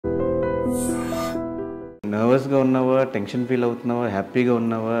నర్వస్గా ఉన్నావా, tension feel అవుతున్నావా, హ్యాపీగా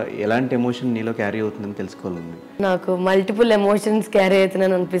ఉన్నావా, ఎలాంటి ఎమోషన్ నీలో క్యారీ అవుతుందని తెలుసుకోవాలండి. నాకు మల్టిపుల్ ఎమోషన్స్ క్యారీ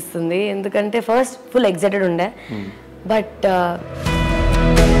అవుతున్నాను అనిపిస్తుంది. ఎందుకంటే ఫస్ట్ ఫుల్ ఎక్సైటెడ్ ఉండే, బట్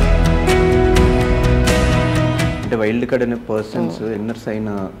అంటే వైల్డ్ కార్డ్ అనే పర్సన్స్ ఇన్నర్స్ అయిన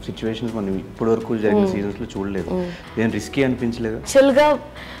సిచ్యువేషన్స్ మనం ఇప్పటివరకు జరిగిన సీజన్స్లో చూడలేదు. ఏం రిస్కీ అనిపించలేదు? యాక్చువల్గా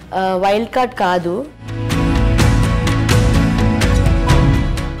వైల్డ్ కార్డ్ కాదు,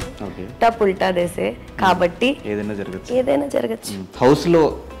 ఉల్టా దేశే కాబట్టి ఏదైనా జరగచ్చు. హౌస్లో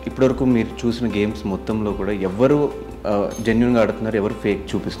ఇప్పటివరకు మీరు చూసిన గేమ్స్ మొత్తంలో కూడా ఎవరు జెన్యున్గా ఆడుతున్నారు, ఎవరు ఫేక్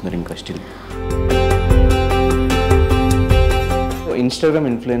చూపిస్తున్నారు ఇంకా స్టిల్? ఇన్స్టాగ్రామ్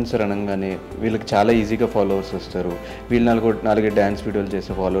ఇన్ఫ్లుయెన్సర్ అనగానే వీళ్ళకి చాలా ఈజీగా ఫాలోవర్స్ వస్తారు. వీళ్ళు నాలుగు డ్యాన్స్ వీడియోలు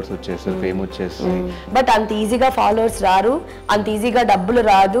చేస్తే ఫాలోవర్స్ వచ్చేస్తారు, ఫేమ్ వచ్చేస్తుంది. బట్ అంత ఈజీగా ఫాలోవర్స్ రారు, అంత ఈజీగా డబ్బులు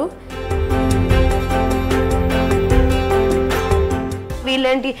రాదు.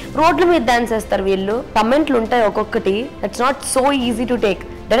 వీళ్ళేంటి రోడ్ల మీద డాన్స్ చేస్తారు, వీళ్ళు కమెంట్లు ఉంటాయి ఒక్కొక్కటి. It's not so easy to take.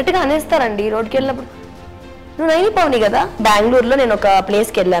 డైరెక్ట్గా అనేస్తారండి రోడ్కి వెళ్ళినప్పుడు, నువ్వు నయని పవని కదా. బెంగళూరులో నేను ఒక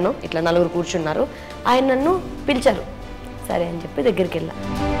ప్లేస్కి వెళ్ళాను, ఇట్లా నలుగురు కూర్చున్నారు, ఆయన నన్ను పిలిచారు, సరే అని చెప్పి దగ్గరికి వెళ్ళా.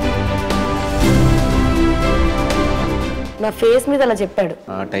 నా ఫేస్ మీద అలా చెప్పాడు.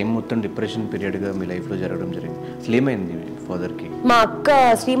 ఆ టైం మొత్తం డిప్రెషన్ పీరియడ్గా మీ లైఫ్లో జరగడం జరిగింది. అసలు ఏమైంది ఫాదర్కి? మా అక్క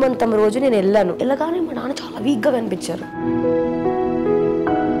శ్రీమంతం రోజు నేను వెళ్ళాను, వెళ్ళగానే మా నాన్న చాలా వీక్గా కనిపించారు.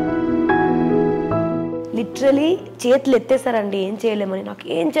 లిటరలీ చేతులు ఎత్తేసారండి, ఏం చేయలేమని. నాకు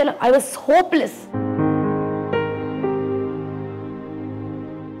ఏం చేయలేం, ఐ వాజ్ హోప్లెస్.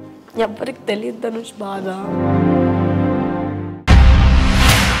 ఎవరికి తెలియదు ధనుష్ బాధ.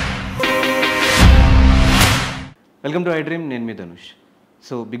 వెల్కమ్ టు iDream, నేను మీ Dhanush.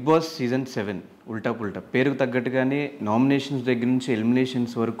 So big boss season 7 ఉల్టా పుల్టా, పేరుకు తగ్గట్టుగానే నామినేషన్స్ దగ్గర నుంచి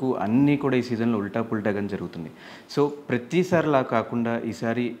ఎలిమినేషన్స్ వరకు అన్నీ కూడా ఈ సీజన్లో ఉల్టా పుల్టాగానే జరుగుతుంది. సో ప్రతిసారిలా కాకుండా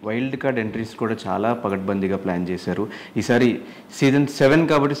ఈసారి వైల్డ్ కార్డ్ ఎంట్రీస్ కూడా చాలా పగడ్బందీగా ప్లాన్ చేశారు. ఈసారి సీజన్ 7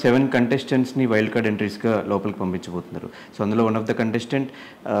 కాబట్టి 7 కంటెస్టెంట్స్ని వైల్డ్ కార్డ్ ఎంట్రీస్గా లోపలికి పంపించబోతున్నారు. సో అందులో one of the contestant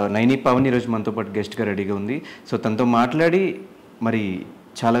Nayani పవని ఈరోజు మనతో పాటు గెస్ట్గా రెడీగా ఉంది. సో తనతో మాట్లాడి మరి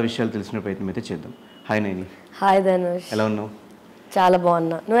చాలా విషయాలు తెలిసిన ప్రయత్నం అయితే చేద్దాం. హాయ్ నయని. హాయ్ ధనుష్, ఎలా ఉన్నావు? చాలా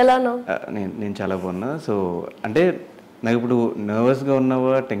బాగున్నా, నువ్వు ఎలా ఉన్నావు? నేను చాలా బాగున్నా. సో అంటే నాకు ఇప్పుడు నర్వస్గా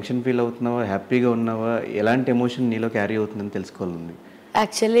ఉన్నావా, టెన్షన్ ఫీల్ అవుతున్నావా, హ్యాపీగా ఉన్నావా, ఎలాంటి ఎమోషన్ నీలో క్యారీ అవుతుందని తెలుసుకోవాలండి.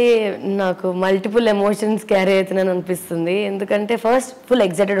 యాక్చువల్లీ నాకు మల్టిపుల్ ఎమోషన్స్ క్యారీ అవుతున్నాను అనిపిస్తుంది. ఎందుకంటే ఫస్ట్ ఫుల్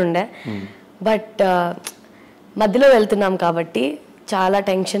ఎక్సైటెడ్ ఉండే, బట్ మధ్యలో వెళ్తున్నాం కాబట్టి చాలా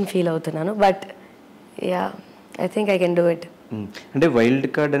టెన్షన్ ఫీల్ అవుతున్నాను. But yeah, I think I can do it. అంటే వైల్డ్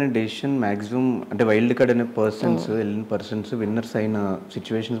కార్డ్ అనే డెసిషన్ మ్యాక్సిమం, అంటే వైల్డ్ కార్డ్ అనే వెళ్ళిన పర్సన్స్ విన్నర్స్ అయిన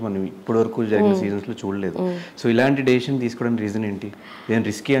సిచ్యువేషన్స్ మనం ఇప్పటివరకు జరిగిన సీజన్స్లో చూడలేదు. సో ఇలాంటి డెసిషన్ తీసుకోవడానికి రీజన్ ఏంటి? ఏదైనా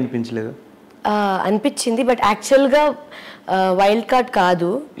రిస్కీ అనిపించలేదా? అనిపించింది, బట్ యాక్చువల్గా వైల్డ్ కార్డ్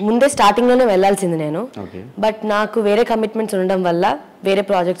కాదు, ముందే స్టార్టింగ్లోనే వెళ్ళాల్సింది నేను. బట్ నాకు వేరే కమిట్మెంట్స్ ఉండడం వల్ల, వేరే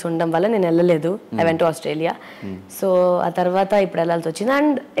ప్రాజెక్ట్స్ ఉండడం వల్ల నేను వెళ్ళలేదు. I went to Australia. So ఆ తర్వాత ఇప్పుడు వెళ్ళాల్సి వచ్చింది.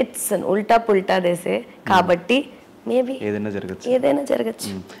 అండ్ ఇట్స్ ఉల్టా పుల్టా దేశే కాబట్టి మేబీ ఏదైనా జరగచ్చు.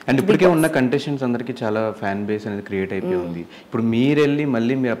 అండ్ ఇప్పటికే ఉన్న కంటెస్టెంట్స్ అందరికీ చాలా ఫ్యాన్ బేస్ అనేది క్రియేట్ అయిపోయి ఉంది. ఇప్పుడు మీరు వెళ్ళి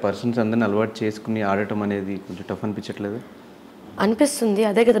మళ్ళీ మీ ఆ పర్సన్స్ అందరిని అలవాటు చేసుకుని ఆడటం అనేది కొంచెం టఫ్ అనిపించట్లేదు? అనిపిస్తుంది,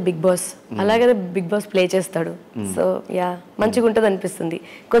 అదే కదా బిగ్ బాస్, అలాగే బిగ్ బాస్ ప్లే చేస్తాడు. సో యా, మంచిగా ఉంటుంది అనిపిస్తుంది,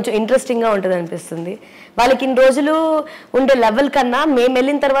 కొంచెం ఇంట్రెస్టింగ్గా ఉంటుంది అనిపిస్తుంది. వాళ్ళకి ఇన్ని రోజులు ఉండే లెవెల్ కన్నా మేము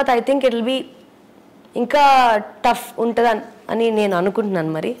వెళ్ళిన తర్వాత I think it will be ఇంకా టఫ్ ఉంటుంది అని నేను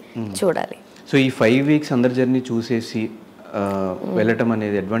అనుకుంటున్నాను. మరి చూడాలి. సో ఈ 5 weeks అందరి జర్నీ చూసేసి వెళ్ళటం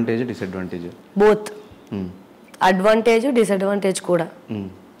అనేది advantage, disadvantage? Both. Advantage, disadvantage కూడా.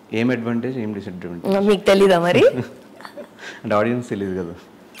 ఏం అడ్వాంటేజ్, ఏం డిసడ్వాంటేజ్ మీకు తెలీదా మరి? అంటే ఆడియన్స్ తెలియదు కదా,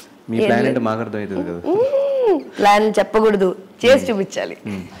 మీ ప్లాన్ అంటే మాకు అర్థం అవుతుంది కదా. ప్లాన్ చెప్పకూడదు, చేసి చూపించాలి.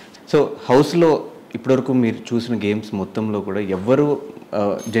 సో హౌస్లో ఇప్పటివరకు మీరు చూసిన గేమ్స్ మొత్తంలో కూడా ఎవరు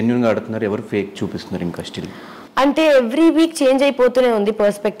జెన్యున్గా ఆడుతున్నారు, ఎవరు ఫేక్ చూపిస్తున్నారు ఇంకా స్టిల్? అంటే ఎవ్రీ వీక్ చేంజ్ అయిపోతూనే ఉంది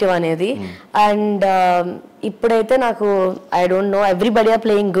పర్స్పెక్టివ్ అనేది. అండ్ ఇప్పుడైతే నాకు I don't know, everybody are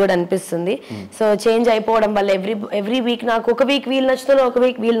playing good అనిపిస్తుంది. సో చేంజ్ అయిపోవడం వల్ల ఎవ్రీ వీక్ నాకు ఒక వీక్ వీళ్ళు నచ్చుతున్నారు, ఒక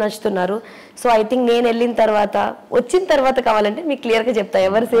వీక్ వీళ్ళు నచ్చుతున్నారు. సో ఐ థింక్ నేను వచ్చిన తర్వాత కావాలంటే మీకు క్లియర్గా చెప్తా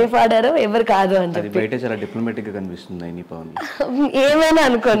ఎవరు సేఫ్ ఆడారో ఎవరు కాదు అని చెప్పి. బయట చాలా డిప్లొమాటిక్గా కనిపిస్తుంది నయని పవన్. ఏమైనా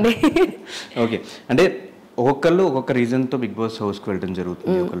అనుకోండి. ఓకే, అంటే ఒక్కొక్కళ్ళు ఒక్కొక్క రీజన్తో బిగ్ బాస్ హౌస్కి వెళ్ళడం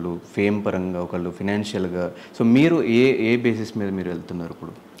జరుగుతుంది. ఒకళ్ళు ఫేమ్ పరంగా, ఒకళ్ళు ఫినాన్షియల్గా. సో మీరు ఏ బేసిస్ మీద మీరు వెళ్తున్నారు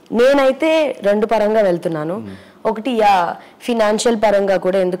ఇప్పుడు? నేనైతే 2 పరంగా వెళ్తున్నాను. ఒకటి ఫినాన్షియల్ పరంగా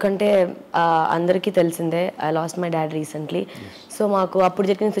కూడా, ఎందుకంటే అందరికీ తెలిసిందే I lost my dad recently. So మాకు అప్పుడు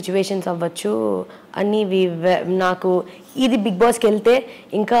జరిగిన సిచ్యువేషన్స్ అవ్వచ్చు అన్నీ నాకు ఇది బిగ్ బాస్కి వెళ్తే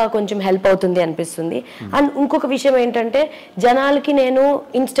ఇంకా కొంచెం హెల్ప్ అవుతుంది అనిపిస్తుంది. అండ్ ఇంకొక విషయం ఏంటంటే, జనాలకి నేను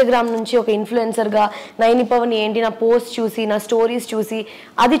ఇన్స్టాగ్రామ్ నుంచి ఒక ఇన్ఫ్లుయెన్సర్గా నయని పవన్ ఏంటి నా పోస్ట్ చూసి నా స్టోరీస్ చూసి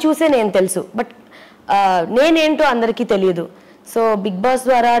అది చూసే నేను తెలుసు, బట్ నేనేంటో అందరికీ తెలియదు. సో బిగ్ బాస్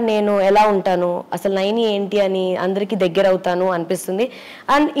ద్వారా నేను ఎలా ఉంటాను, అసలు నైని ఏంటి అని అందరికీ దగ్గర అవుతాను అనిపిస్తుంది.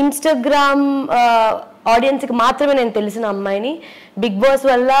 అండ్ ఇన్స్టాగ్రామ్ ఆడియన్స్కి మాత్రమే నేను తెలిసిన అమ్మాయిని బిగ్ బాస్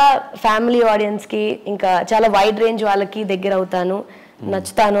వల్ల ఫ్యామిలీ ఆడియన్స్కి ఇంకా చాలా వైడ్ రేంజ్ వాళ్ళకి దగ్గర అవుతాను,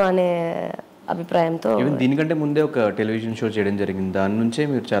 నచ్చుతాను అనే అభిప్రాయంతో. దీనికంటే ముందే ఒక టెలివిజన్ షో చేయడం జరిగింది, దాని నుంచే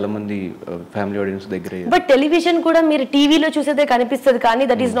మీరు చాలా మంది ఫ్యామిలీ ఆడియన్స్ దగ్గర. బట్ టెలివిజన్ కూడా మీరు టీవీలో చూసేదే కనిపిస్తుంది కానీ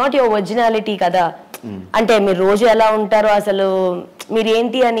that is not your originality కదా. అంటే మీరు రోజు ఎలా ఉంటారో అసలు మీరు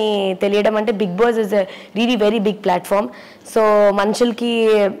ఏంటి అని తెలియడం అంటే big boss is really very big platform. So మనుషులకి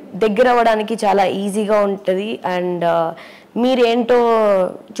దగ్గర అవ్వడానికి చాలా ఈజీగా ఉంటుంది అండ్ మీరేంటో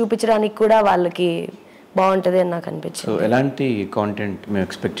చూపించడానికి కూడా వాళ్ళకి బాగుంటుంది అని నాకు అనిపించింది. సో ఎలాంటి కాంటెంట్ మేము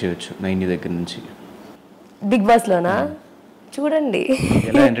ఎక్స్పెక్ట్ చేయొచ్చు నైని దగ్గర నుంచి బిగ్ బాస్లోనా? చూడండి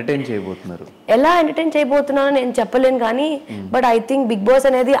ఎలా ఎంటర్టైన్ చేయబోతున్నారు, ఎలా ఎంటర్టైన్ చేయబోతున్నానో నేను చెప్పలేను కానీ but I think big boss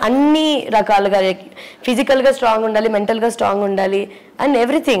అనేది అన్ని రకాలుగా ఫిజికల్గా స్ట్రాంగ్ ఉండాలి, మెంటల్గా స్ట్రాంగ్ ఉండాలి అండ్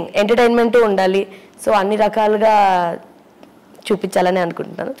ఎవ్రీథింగ్ ఎంటర్టైన్మెంట్ ఉండాలి. సో అన్ని రకాలుగా చూపించాలని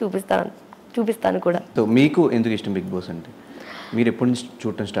అనుకుంటున్నాను, చూపిస్తాను కూడా. సో మీకు ఎందుకు ఇష్టం బిగ్ బాస్ అంటే? మీరు ఎప్పటి నుంచి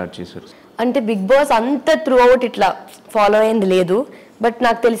చూడటం స్టార్ట్ చేశారు? అంటే బిగ్ బాస్ అంత త్రూ అవుట్ ఇట్లా ఫాలో అయింది లేదు, బట్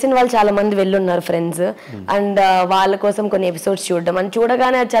నాకు తెలిసిన వాళ్ళు చాలా మంది వెళ్ళున్నారు ఫ్రెండ్స్ అండ్ వాళ్ళ కోసం కొన్ని ఎపిసోడ్స్ చూడడం అని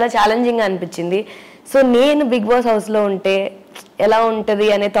చూడగానే అది చాలా ఛాలెంజింగ్గా అనిపించింది. సో నేను బిగ్ బాస్ హౌస్లో ఉంటే ఎలా ఉంటుంది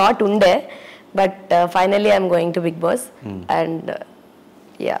అనే థాట్ ఉండే, but finally I'm going to big boss and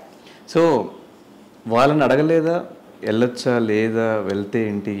so వాళ్ళని అడగలేదా వెళ్ళొచ్చా లేదా, వెళ్తే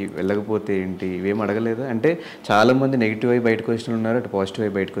ఏంటి వెళ్ళకపోతే ఏంటి, ఇవేం అడగలేదా? అంటే చాలామంది నెగిటివ్ అయి బయటకు వచ్చిన ఉన్నారు, అటు పాజిటివ్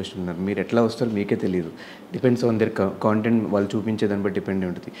అయి బయటకు వచ్చిన ఉన్నారు. మీరు ఎట్లా వస్తారో మీకే తెలియదు, డిపెండ్స్ ఆన్ దర్ కాంటెంట్, వాళ్ళు చూపించేదాన్ని బట్టి డిపెండ్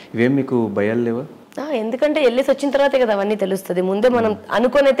ఉంటుంది. ఇవేం మీకు భయాలు లేవా? ఎందుకంటే వెళ్ళేసి వచ్చిన తర్వాతే కదా అవన్నీ తెలుస్తుంది, ముందే మనం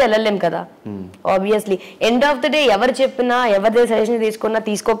అనుకొని అయితే వెళ్ళలేం కదా. Obviously end of the day ఎవరు చెప్పినా ఎవరి సజెషన్ తీసుకున్నా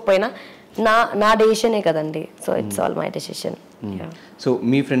తీసుకోకపోయినా నా డెసిషనే కదండి. So it's all my decision. So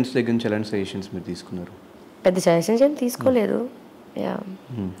me friends దగ్గర నుంచి ఎలాంటి సజెషన్స్ మీరు తీసుకున్నారు? పెద్ద సజెషన్స్ ఏం తీసుకోలేదు.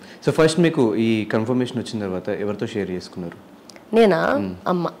 సో ఫస్ట్ మీకు ఈ కన్ఫర్మేషన్ వచ్చిన తర్వాత ఎవరితో షేర్ చేసుకున్నారు? నేనా?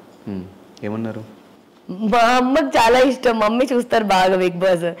 అమ్మ. ఏమన్నారు? మా అమ్మకి చాలా ఇష్టం, మమ్మీ చూస్తారు బాగా బిగ్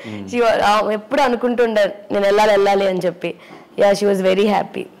బాస్. ఎప్పుడు అనుకుంటుండే నేను వెళ్ళాలి అని చెప్పి. She was very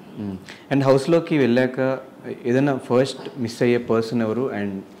happy. And హౌస్లోకి వెళ్ళాక ఏదైనా ఫస్ట్ మిస్ అయ్యే పర్సన్ ఎవరు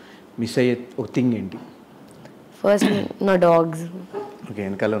అండ్ మిస్ అయ్యే ఒక థింగ్ ఏంటి? ఫస్ట్ నా డాగ్స్. ఓకే,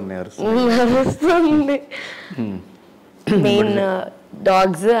 వెనకాల ఉన్నాయి మెయిన్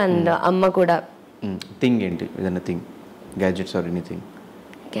డాగ్స్ అండ్ అమ్మ కూడా. థింగ్ ఏంటి? ఏదైనా thing, gadgets or anything?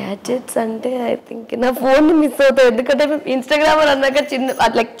 Gadgets అంటే ఐ థింక్ నా ఫోన్ మిస్ అవుతాయి, ఎందుకంటే ఇన్స్టాగ్రామ్ అన్నాక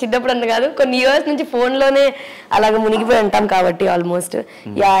చిన్నప్పుడు అన్న కాదు కొన్ని ఇయర్స్ నుంచి ఫోన్లోనే అలాగ మునిగిపోయి ఉంటాం కాబట్టి almost.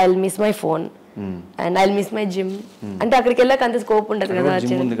 I will miss my phone and I will miss my gym. అంటే అక్కడికి వెళ్ళాక అంత స్కోప్ ఉంటుంది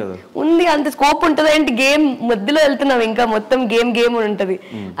కదా, ఉంది అంత స్కోప్ ఉంటుంది అంటే గేమ్ మధ్యలో వెళ్తున్నాం ఇంకా మొత్తం గేమ్ ఉంటుంది.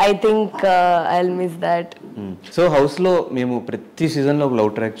 I think I will miss that. So house లో మేము ప్రతి సీజన్ లో ఒక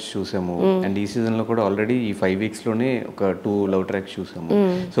లవ్ ట్రాక్స్ చూసాము అండ్ ఈ సీజన్ లో కూడా ఆల్రెడీ ఈ 5 weeks లోనే ఒక 2 లవ్ ట్రాక్స్ చూసాము.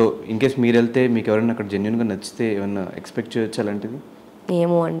 సో ఇన్ కేస్ మీరు వెళ్తే మీకు ఎవరైనా అక్కడ జెన్యున్ గా నచ్చితే ఏమన్నా ఎక్స్పెక్ట్ చేయొచ్చు అలాంటిది?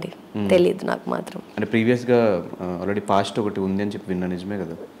 ఏమో అండి, తెలియదు నాకు మాత్రం. అంటే ప్రీవియస్ గా ఆల్రెడీ పాస్ట్ ఒకటి ఉంది అని చెప్పి విన్నా, నిజమే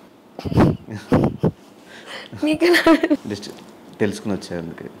కదా? జస్ట్ తెలుసుకుని వచ్చాయి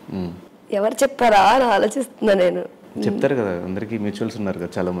అందుకే. ఎవరు చెప్పారా అని ఆలోచిస్తున్నా నేను. చెప్తారు కదా, అందరికి మ్యూచువల్స్ ఉన్నారు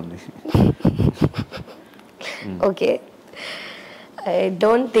కదా చాలా మంది. Okay, I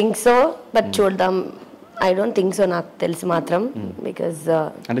don't think so, but చూద్దాం. ఐ డోంట్ థింక్ సో, నాకు తెలిసి మాత్రం. బికాజ్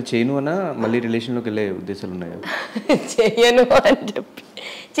అంటే చేయను అన్నా మళ్ళీ రిలేషన్లోకి వెళ్ళే ఉద్దేశాలు ఉన్నాయి కదా? చేయను అని చెప్పి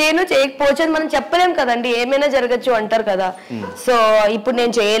చేయకపోవచ్చు అని మనం చెప్పలేం కదండి, ఏమైనా జరగచ్చు అంటారు కదా. సో ఇప్పుడు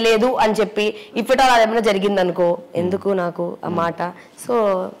నేను చేయలేదు అని చెప్పి ఇప్పుడు అలా ఏమైనా జరిగింది అనుకో, ఎందుకు నాకు ఆ మాట. సో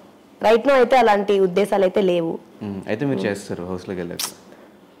రైట్ నో అయితే అలాంటి ఉద్దేశాలు అయితే లేవు. అయితే మీరు చేస్తారు హౌస్లోకి వెళ్ళాక?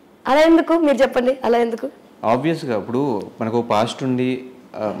 అలా ఎందుకు మీరు చెప్పండి, అలా ఎందుకు? ఆబ్వియస్గా ఇప్పుడు మనకు పాస్ట్ ఉండి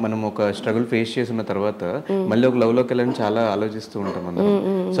మనం ఒక స్ట్రగుల్ ఫేస్ చేసిన తర్వాత మళ్ళీ ఒక లవ్లోకి వెళ్ళని చాలా ఆలోచిస్తూ ఉంటాం అందరం.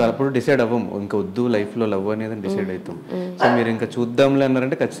 సో అప్పుడు డిసైడ్ అవ్వం, ఇంకా వద్దు లైఫ్లో లవ్ అనేది డిసైడ్ అవుతాం. సో మీరు ఇంకా చూద్దాంలే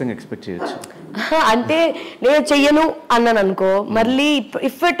అన్నారంటే ఖచ్చితంగా ఎక్స్పెక్ట్ చేయొచ్చు. అంటే నేను చెయ్యను అన్నాను అనుకో, మళ్ళీ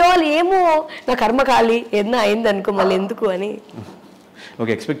ఇఫ్ ఎట్ ఆల్ ఏమో నా కర్మ ఖాళీ ఏదైనా అయింది అనుకో, మళ్ళీ ఎందుకు అని.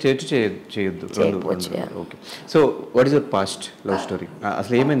 ఓకే, ఎక్స్పెక్ట్ చేయొచ్చు చేయొద్దు okay. So what is your past love story?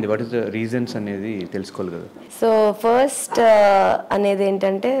 అసలు ఏమైంది, వాట్ ఈస్ ద రీజన్స్ అనేది తెలుసుకోవాలి కదా. సో ఫస్ట్ అనేది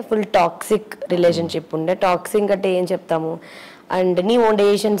ఏంటంటే ఫుల్ టాక్సిక్ రిలేషన్షిప్ ఉండే. టాక్సిక్ అంటే ఏం చెప్తాము, అండ్ నీ ఓన్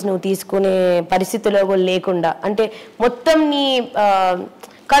డెసిషన్స్ నువ్వు తీసుకునే పరిస్థితిలో కూడా లేకుండా, అంటే మొత్తం నీ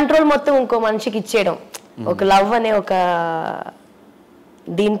కంట్రోల్ మొత్తం ఇంకో మనిషికి ఇచ్చేయడం. ఒక లవ్ అనే ఒక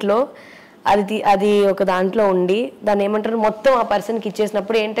దీంట్లో అది ఒక దాంట్లో ఉండి దాన్ని ఏమంటారు మొత్తం ఆ పర్సన్కి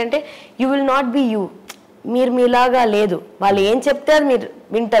ఇచ్చేసినప్పుడు ఏంటంటే you will not be you. మీరు మీలాగా లేదు, వాళ్ళు ఏం చెప్తే అది మీరు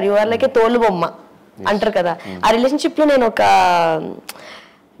వింటారు. యు ఆర్ లైక్ ఏ తోలు బొమ్మ అంటారు కదా. ఆ రిలేషన్షిప్లో నేను ఒక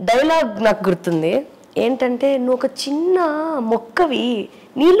డైలాగ్ నాకు గుర్తుంది ఏంటంటే, నువ్వు ఒక చిన్న మొక్కవి,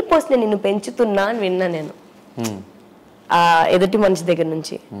 నీళ్లు పోసి నేను నిన్ను పెంచుతున్నా అని విన్నా నేను ఆ ఎదుటి మనిషి దగ్గర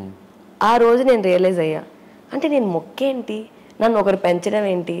నుంచి. ఆ రోజు నేను రియలైజ్ అయ్యా, అంటే నేను మొక్కేంటి, నన్ను ఒకరు పెంచడం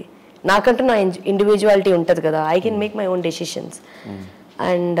ఏంటి, నాకంటూ నా ఇండివిజువాలిటీ ఉంటుంది కదా, I can make my own decisions.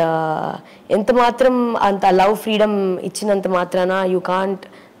 And ఎంత మాత్రం అంత లవ్ ఫ్రీడమ్ ఇచ్చినంత మాత్రాన you can't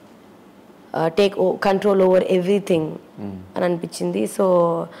take control over everything అని అనిపించింది. సో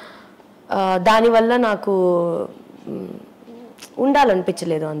దానివల్ల నాకు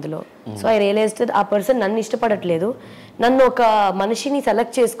ఉండాలనిపించలేదు అందులో. సో ఐ రియలైజ్డ్ ఆ పర్సన్ నన్ను ఇష్టపడట్లేదు, నన్ను ఒక మనిషిని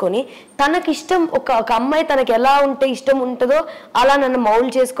సెలెక్ట్ చేసుకొని తనకిష్టం ఒక అమ్మాయి తనకి ఎలా ఉంటే ఇష్టం ఉంటుందో అలా నన్ను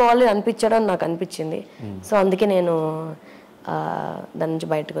మౌల్డ్ చేసుకోవాలి అనిపించడం నాకు అనిపించింది. సో అందుకే నేను దాని నుంచి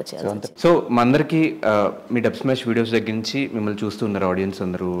బయటకు వచ్చాను. సో మా అందరికీ మీ డబ్ స్మాష్ వీడియోస్ దగ్గర నుంచి మిమ్మల్ని చూస్తున్నారు ఆడియన్స్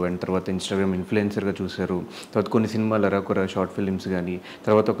అందరూ, అండ్ తర్వాత ఇన్స్టాగ్రామ్ ఇన్ఫ్లుయెన్సర్గా చూశారు, తర్వాత కొన్ని సినిమాలు అరకొర షార్ట్ ఫిలిమ్స్ కానీ,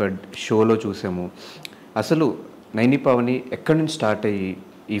 తర్వాత ఒక షోలో చూసాము. అసలు నయని పావని ఎక్కడి నుంచి స్టార్ట్ అయ్యి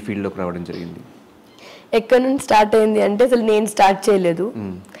ఈ ఫీల్డ్లోకి రావడం జరిగింది? ఎక్కడి నుంచి స్టార్ట్ అయింది అంటే అసలు నేను స్టార్ట్ చేయలేదు,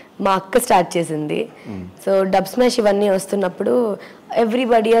 మా అక్క స్టార్ట్ చేసింది. సో డబ్ స్మాష్ ఇవన్నీ వస్తున్నప్పుడు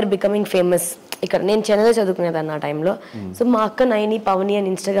ఎవ్రీబడి ఆర్ బికమింగ్ ఫేమస్. ఇక్కడ నేను చెన్నైలో చదువుకునేదాన్ని ఆ టైంలో. సో మా అక్క నయని పవని అని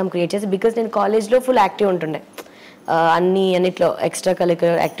ఇన్స్టాగ్రామ్ క్రియేట్ చేసి, బికాస్ నేను కాలేజ్లో ఫుల్ యాక్టివ్ ఉంటుండే, అన్నిట్లో ఎక్స్ట్రా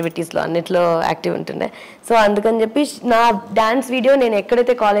కరిక్యులర్ యాక్టివిటీస్లో అన్నిట్లో యాక్టివ్ ఉంటుండే. సో అందుకని చెప్పి నా డ్యాన్స్ వీడియో నేను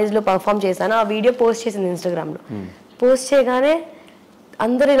ఎక్కడైతే కాలేజ్లో పర్ఫామ్ చేశానో ఆ వీడియో పోస్ట్ చేసింది ఇన్స్టాగ్రామ్లో. పోస్ట్ చేయగానే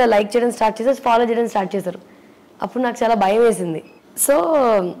అందరూ ఇలా లైక్ చేయడం స్టార్ట్ చేశారు, ఫాలో చేయడం స్టార్ట్ చేశారు. అప్పుడు నాకు చాలా భయం వేసింది. సో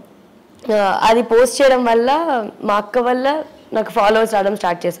అది పోస్ట్ చేయడం వల్ల మా అక్క వల్ల నాకు ఫాలోవర్స్ రావడం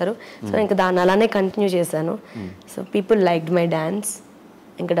స్టార్ట్ చేశారు. సో ఇంకా దాన్ని అలానే కంటిన్యూ చేశాను. So people liked my dance.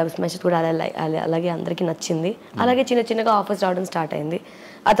 ఇంకా డబ్ స్మాష్ కూడా అలాగే అందరికీ నచ్చింది. అలాగే చిన్న చిన్నగా ఆఫర్స్ రావడం స్టార్ట్ అయింది.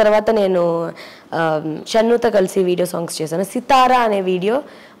 ఆ తర్వాత నేను షన్నుతో కలిసి వీడియో సాంగ్స్ చేశాను. సితారా అనే video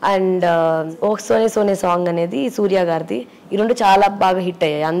and oh Soane Soane song అనేది సూర్య గారిది. ఈ రెండు చాలా బాగా హిట్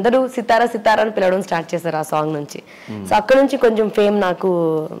అయ్యాయి. అందరూ సితారా సితారా అని పిలవడం స్టార్ట్ చేశారు ఆ సాంగ్ నుంచి. సో అక్కడ నుంచి కొంచెం ఫేమ్ నాకు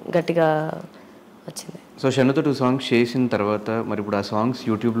గట్టిగా వచ్చింది. సో షన్నుతో 2 సాంగ్స్ చేసిన తర్వాత మరి ఇప్పుడు ఆ సాంగ్స్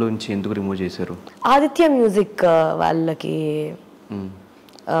యూట్యూబ్లో నుంచి ఎందుకు రిమూవ్ చేశారు? ఆదిత్య మ్యూజిక్ వాళ్ళకి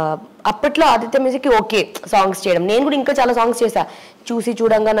అప్పట్లో ఆదిత్య మ్యూజిక్ ఓకే సాంగ్స్ చేయడం. నేను కూడా ఇంకా చాలా సాంగ్స్ చేశా, చూసి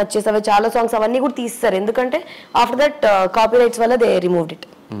చూడంగా నచ్చేసావి చాలా సాంగ్స్, అవన్నీ కూడా తీస్తారు. ఎందుకంటే ఆఫ్టర్ దట్ కాపీ రైట్స్ వల్ల they removed it.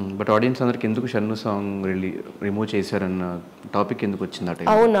 But audience అందరికి ఎందుకు షన్ను సాంగ్ రిమూవ్ చేశారన్న టాపిక్ ఎందుకు వచ్చింది?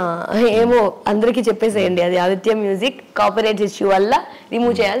 అవునా ఏమో అందరికీ చెప్పేసేయండి, అది Aditya music copy rights issue వల్ల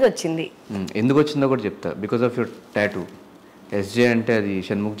రిమూవ్ చేయాల్సి వచ్చింది. ఎందుకు వచ్చిందో కూడా చెప్తా. Because of your tattoo. SJ అంటే అది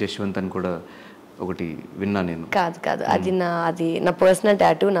షణ్ముఖ్ జశ్వంత్ అని కూడా ఒకటి విన్నా నేను. కాదు అది నా పర్సనల్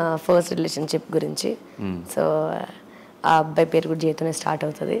టాటూ, నా ఫస్ట్ రిలేషన్షిప్ గురించి. సో ఆ అబ్బాయి పేరు కూడా జేతోనే స్టార్ట్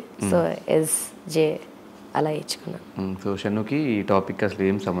అవుతుంది. సో ఎస్జే అలా ఇచ్చుకున్నాను. సో షన్నుకి ఈ టాపిక్ అసలు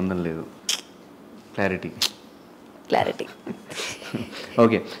ఏం సంబంధం లేదు. Clarity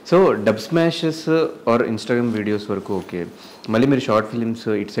okay. So dub smashes or Instagram videos వరకు ఓకే, మళ్ళీ మీరు షార్ట్ ఫిలిమ్స్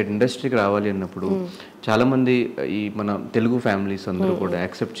ఇటు సైడ్ ఇండస్ట్రీకి రావాలి అన్నప్పుడు చాలామంది ఈ మన తెలుగు ఫ్యామిలీస్ అందరూ కూడా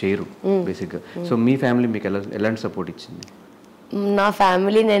యాక్సెప్ట్ చేయరు బేసిక్గా. సో మీ ఫ్యామిలీ మీకు ఎలాంటి సపోర్ట్ ఇచ్చింది? నా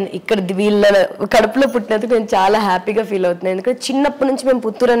ఫ్యామిలీ, నేను ఇక్కడ వీళ్ళ కడుపులో పుట్టినందుకు నేను చాలా హ్యాపీగా ఫీల్ అవుతున్నాను. ఎందుకంటే చిన్నప్పటి నుంచి మేము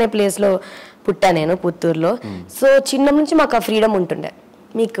పుత్తూరు అనే ప్లేస్లో పుట్టాను, నేను పుత్తూరులో. సో చిన్నప్పటి నుంచి మాకు ఆ ఫ్రీడమ్ ఉంటుండే,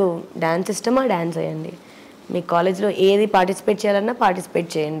 మీకు డ్యాన్స్ ఇష్టమా డ్యాన్స్ వేయండి, మీ కాలేజ్లో ఏది పార్టిసిపేట్ చేయాలన్నా పార్టిసిపేట్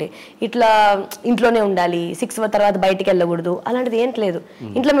చేయండి, ఇట్లా ఇంట్లోనే ఉండాలి, 6 తర్వాత బయటికి వెళ్ళకూడదు అలాంటిది ఏంటి లేదు.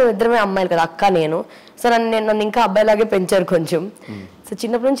 ఇంట్లో మేము ఇద్దరమే అమ్మాయిలు కదా, అక్క నేను. సో నన్ను ఇంకా అబ్బాయిలాగే పెంచారు కొంచెం. సో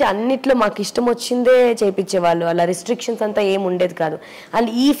చిన్నప్పటి నుంచి అన్నిట్లో మాకు ఇష్టం వచ్చిందే చేయించేవాళ్ళు, అలా రిస్ట్రిక్షన్స్ అంతా ఏం ఉండేది కాదు. అండ్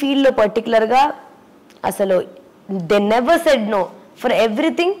ఈ ఫీల్డ్లో పర్టికులర్గా అసలు they never said no for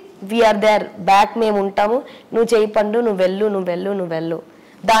everything. We are there, back మేము ఉంటాము, నువ్వు చేయి పండు, నువ్వు వెళ్ళు.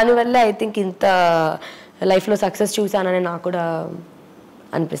 దానివల్ల ఐ థింక్ ఇంత లైఫ్లో సక్సెస్ చూసానని నాకు కూడా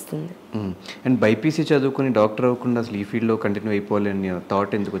అనిపిస్తుంది. అండ్ బైపీసీ చదువుకుని డాక్టర్ అవ్వకుండా అసలు ఈ ఫీల్డ్లో కంటిన్యూ అయిపోవాలని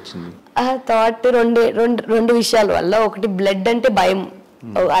థాట్ ఎందుకు వచ్చింది? ఆ థాట్ రెండు విషయాల వల్ల. ఒకటి బ్లడ్ అంటే భయం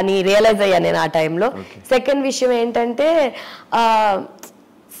అని రియలైజ్ అయ్యాను నేను ఆ టైంలో. సెకండ్ విషయం ఏంటంటే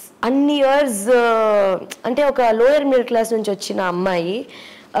అన్ని ఇయర్స్ అంటే ఒక లోయర్ మిడిల్ క్లాస్ నుంచి వచ్చిన అమ్మాయి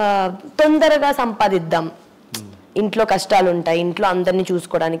తొందరగా సంపాదిద్దాం, ఇంట్లో కష్టాలు ఉంటాయి, ఇంట్లో అందరినీ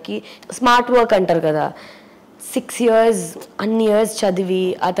చూసుకోవడానికి స్మార్ట్ వర్క్ అంటారు కదా, 6 years అన్ని ఇయర్స్ చదివి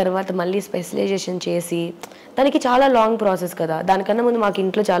ఆ తర్వాత మళ్ళీ స్పెషలైజేషన్ చేసి, దానికి చాలా లాంగ్ ప్రాసెస్ కదా. దానికన్నా ముందు మాకు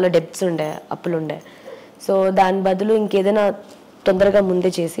ఇంట్లో చాలా డెబ్ట్స్ ఉండే, అప్పులు ఉండే. సో దాని బదులు ఇంకేదైనా తొందరగా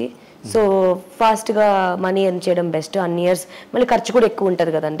ముందే చేసి సో ఫాస్ట్గా మనీ ఎర్న్ చేయడం బెస్ట్. అన్ని ఇయర్స్ మళ్ళీ ఖర్చు కూడా ఎక్కువ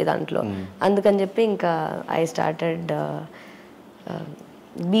ఉంటుంది కదండి దాంట్లో. అందుకని చెప్పి ఇంకా ఐ స్టార్టెడ్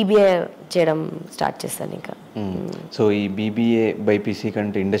బీబీఏ చేయడం స్టార్ట్ చేస్తాను ఇంకా. సో ఈ బీబీఏ బైపీసీ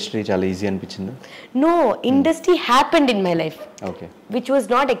కంటే ఇండస్ట్రీ చాలా ఈజీ అనిపించింది? No, industry happened in my life okay, which was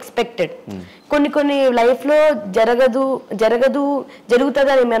not expected. కొన్ని లైఫ్లో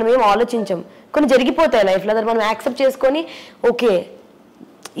జరుగుతుందని మనం ఏం ఆలోచించాం, కొన్ని జరిగిపోతాయి లైఫ్లో, దాన్ని మనం యాక్సెప్ట్ చేసుకొని ఓకే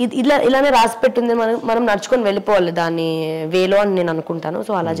ఇలానే రాసి పెట్టింది, మనం నడుచుకొని వెళ్ళిపోవాలి దాని వేలో అని నేను అనుకుంటాను.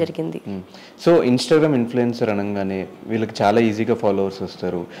 సో అలా జరిగింది. సో ఇన్స్టాగ్రామ్ ఇన్ఫ్లుయెన్సర్ అనగానే వీళ్ళకి చాలా ఈజీగా ఫాలోవర్స్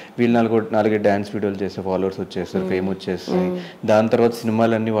వస్తారు. వీళ్ళు నాలుగే డ్యాన్స్ వీడియోలు చేస్తే ఫాలోవర్స్ వచ్చేస్తారు, ఫేమ్ వచ్చేస్తాయి. దాని తర్వాత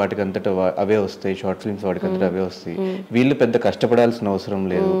సినిమాలన్నీ వాటికి అంతటా అవే వస్తాయి, షార్ట్ ఫిల్మ్స్ వాటికి అంతటా అవే వస్తాయి. వీళ్ళు పెద్ద కష్టపడాల్సిన అవసరం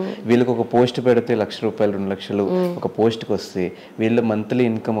లేదు. వీళ్ళకి ఒక పోస్ట్ పెడితే ₹1,00,000 ₹2,00,000 ఒక పోస్ట్కి వస్తే వీళ్ళ మంత్లీ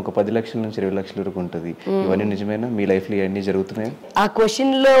ఇన్కమ్ ఒక 10 లక్షల నుంచి 20 లక్షల వరకు ఉంటుంది. ఇవన్నీ నిజమేనా? మీ లైఫ్లో ఇవన్నీ జరుగుతున్నాయి? ఆ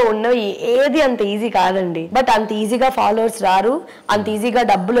క్వశ్చన్ లో ఉన్నవి ఏది అంత ఈజీ కాదండి. బట్ అంత ఈజీగా ఫాలోవర్స్ రారు, అంత ఈజీగా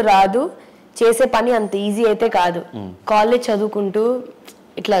డబ్బులు రాదు, చేసే పని అంత ఈజీ అయితే కాదు. కాలేజ్ చదువుకుంటూ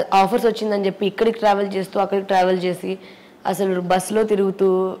ఇట్లా ఆఫర్స్ వచ్చిందని చెప్పి ఇక్కడికి ట్రావెల్ చేస్తూ అక్కడికి ట్రావెల్ చేసి అసలు బస్సులో తిరుగుతూ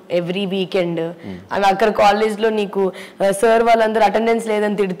ఎవ్రీ వీకెండ్ అవి అక్కడ కాలేజ్లో నీకు సార్ వాళ్ళందరూ అటెండెన్స్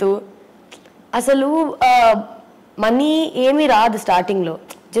లేదని తిడుతూ అసలు మనీ ఏమీ రాదు స్టార్టింగ్లో,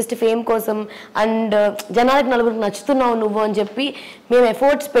 జస్ట్ ఫేమ్ కోసం అండ్ జనాలకు నలుగురికి నచ్చుతున్నావు నువ్వు అని చెప్పి మేము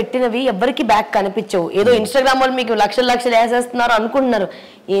ఎఫర్ట్స్ పెట్టినవి ఎవరికి బ్యాక్ కనిపించవు. ఏదో ఇన్స్టాగ్రామ్ వాళ్ళు మీకు లక్షలు వేసేస్తున్నారు అనుకుంటున్నారు,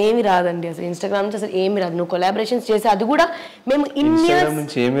 ఏమి రాదండి అసలు. ఇన్స్టాగ్రామ్ నుంచి అసలు ఏమి రాదు. నువ్వు కొలాబరేషన్స్ చేసి అది కూడా మేము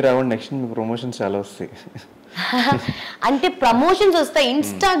ఏమి రావు, నెక్స్ట్ ప్రమోషన్స్ చాలా వస్తాయి. అంటే ప్రమోషన్స్ వస్తాయి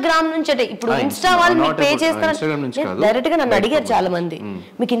ఇన్స్టాగ్రామ్ నుంచి. అంటే ఇప్పుడు ఇన్స్టా వాళ్ళు మీకు పే చేస్తారు డైరెక్ట్ గా నన్ను అడిగారు చాలా మంది,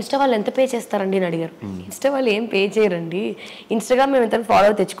 మీకు ఇన్స్టా వాళ్ళు ఎంత పే చేస్తారండి అని అడిగారు. ఇన్స్టా వాళ్ళు ఏం పే చేయరండి, ఇన్స్టాగ్రామ్ మేము ఎంత ఫాలో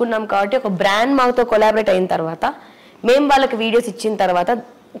తెచ్చుకున్నాం కాబట్టి ఒక బ్రాండ్ మాతో కొలాబరేట్ అయిన తర్వాత మేము వాళ్ళకి వీడియోస్ ఇచ్చిన తర్వాత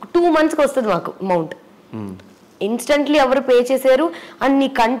ఒక 2 monthsకి వస్తుంది మాకు అమౌంట్. ఇన్స్టెంట్లీ ఎవరు పే చేశారు. అండ్ నీ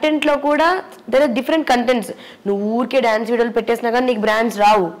కంటెంట్లో కూడా దర్ ఆర్ డిఫరెంట్ కంటెంట్స్. నువ్వు ఊరికే డ్యాన్స్ వీడియోలు పెట్టేసినా కానీ నీకు బ్రాండ్స్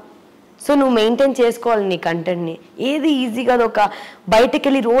రావు. సో నువ్వు మెయింటైన్ చేసుకోవాలి నీ కంటెంట్ని. ఏది ఈజీ కాదు. ఒక బయటకు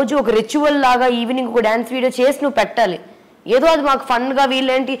వెళ్ళి రోజు ఒక రిచువల్ లాగా ఈవినింగ్ ఒక డ్యాన్స్ వీడియో చేసి నువ్వు పెట్టాలి. ఏదో అది మాకు ఫన్గా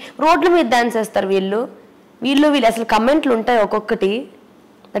వీళ్ళేంటి రోడ్ల మీద డ్యాన్స్ వేస్తారు వీళ్ళు అసలు కమెంట్లు ఉంటాయి ఒక్కొక్కటి.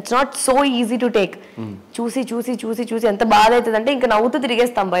 That's not so easy to take. చూసి ఎంత బాధ అవుతుంది అంటే ఇంకా నవ్వుతూ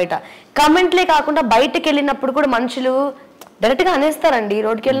తిరిగేస్తాం బయట. కమెంట్లే కాకుండా బయటకు వెళ్ళినప్పుడు కూడా మనుషులు డైరెక్ట్గా అనేస్తారండి.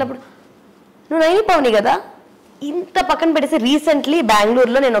 రోడ్డుకి వెళ్ళినప్పుడు నువ్వు నైని పవని కదా ఇంత పక్కన పెట్టేసి. రీసెంట్లీ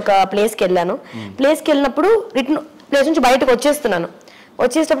బెంగళూరులో నేను ఒక ప్లేస్కి వెళ్ళాను. ప్లేస్కి వెళ్ళినప్పుడు రిటర్న్ ప్లేస్ నుంచి బయటకు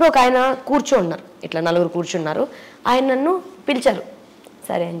వచ్చేటప్పుడు ఒక ఆయన కూర్చోన్నారు, ఇట్లా 4 కూర్చున్నారు. ఆయన నన్ను పిలిచారు,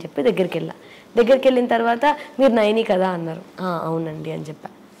 సరే అని చెప్పి దగ్గరికి వెళ్ళిన తర్వాత మీరు నైని కదా అన్నారు. అవునండి అని చెప్పా.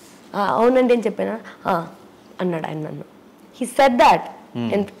 అవునండి అని చెప్పానా అన్నాడు ఆయన నన్ను. హీ సెడ్ దాట్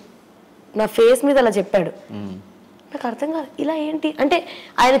నా ఫేస్ మీద అలా చెప్పాడు. నాకు అర్థం కాదు, ఇలా ఏంటి అంటే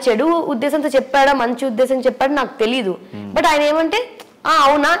ఆయన చెడు ఉద్దేశంతో చెప్పాడా మంచి ఉద్దేశం చెప్పాడు నాకు తెలీదు. బట్ ఆయన ఏమంటే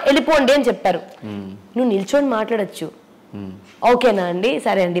అవునా వెళ్ళిపోండి అని చెప్పారు. నువ్వు నిల్చొని మాట్లాడచ్చు, ఓకేనా అండి,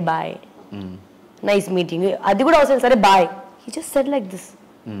 సరే అండి బాయ్, నైస్ మీటింగ్, అది కూడా అవసరం, సరే bye. He just said like this.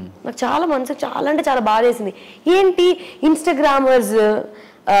 నాకు చాలా మనసుకు చాలా అంటే చాలా బాధ వేసింది. ఏంటి ఇన్స్టాగ్రామర్స్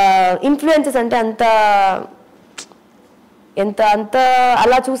ఇన్ఫ్లుయెన్సర్స్ అంటే అంత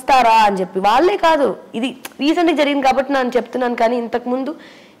అలా చూస్తారా అని చెప్పి. వాళ్ళే కాదు, ఇది రీసెంట్గా జరిగింది కాబట్టి నేను చెప్తున్నాను, కానీ ఇంతకుముందు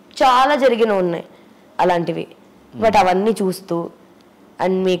చాలా ఉన్నాయి అలాంటివి. బట్ అవన్నీ చూస్తూ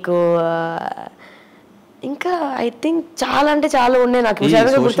అండ్ మీకు ఇంకా ఐ థింక్ చాలా అంటే చాలా ఉన్నాయి. నాకు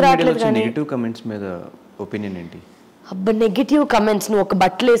గుర్తు రావట్లేదు. కానీ అబ్బా నెగిటివ్ కమెంట్స్, నువ్వు ఒక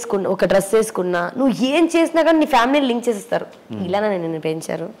బట్టలు వేసుకున్నా, ఒక డ్రెస్ వేసుకున్నా, నువ్వు ఏం చేసినా కానీ నీ ఫ్యామిలీని లింక్ చేసేస్తారు. ఇలానే నేను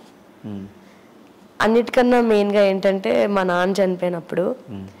పెంచారు. అన్నిటికన్నా మెయిన్గా ఏంటంటే మా నాన్న చనిపోయినప్పుడు,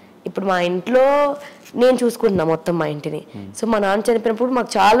 ఇప్పుడు మా ఇంట్లో నేను చూసుకుంటున్నా మొత్తం మా ఇంటిని. సో మా నాన్న చనిపోయినప్పుడు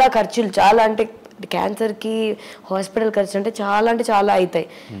మాకు చాలా ఖర్చులు, చాలా అంటే క్యాన్సర్కి హాస్పిటల్ ఖర్చు అంటే చాలా అవుతాయి.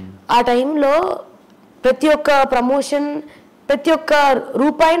 ఆ టైంలో ప్రతి ఒక్క ప్రమోషన్, ప్రతి ఒక్క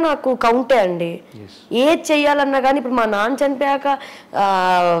రూపాయి నాకు కౌంటే అండి. ఏది చెయ్యాలన్నా కానీ ఇప్పుడు మా నాన్న చనిపోయాక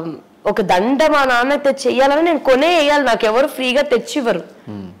ఒక దండ మా నాన్న తెచ్చి చెయ్యాలని నేను వేయాలి, నాకు ఎవరు ఫ్రీగా తెచ్చివ్వరు.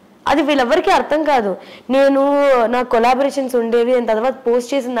 అది వీళ్ళెవరికి అర్థం కాదు. నేను నా కొలాబరేషన్స్ ఉండేవి, నేను తర్వాత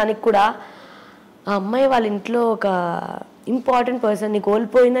పోస్ట్ చేసిన దానికి కూడా ఆ అమ్మాయి వాళ్ళ ఇంట్లో ఒక ఇంపార్టెంట్ పర్సన్ని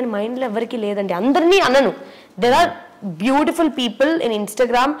కోల్పోయిందని మైండ్లో ఎవరికి లేదండి. అందరినీ అనను, there are beautiful people in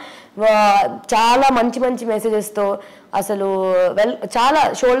Instagram, చాలా మంచి మంచి మెసేజెస్తో అసలు చాలా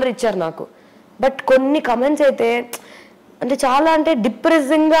షోల్డర్ ఇచ్చారు నాకు. బట్ కొన్ని కమెంట్స్ అయితే అంటే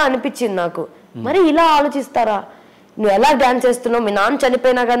డిప్రెసింగ్గా అనిపించింది నాకు. మరి ఇలా ఆలోచిస్తారా, నువ్వు ఎలా డాన్స్ చేస్తున్నావు, మీ నాన్న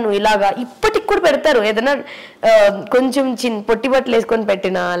చనిపోయినా కానీ నువ్వు ఇలాగా, ఇప్పటికి కూడా పెడతారు. ఏదైనా కొంచెం పొట్టి బట్టలు వేసుకొని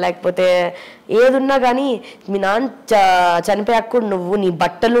పెట్టినా లేకపోతే ఏదున్నా కానీ మీ నాన్న చనిపోయాక కూడా నువ్వు, నీ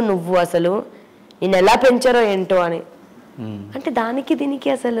బట్టలు నువ్వు, అసలు నేను ఎలా పెంచారో ఏంటో అని. అంటే దానికి దీనికి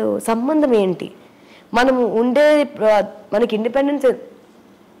అసలు సంబంధం ఏంటి? మనకి ఇండిపెండెన్స్,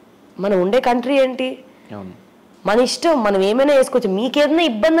 మనం ఉండే కంట్రీ ఏంటి, మన ఇష్టం, మనం ఏమైనా వేసుకోవచ్చు. మీకేదైనా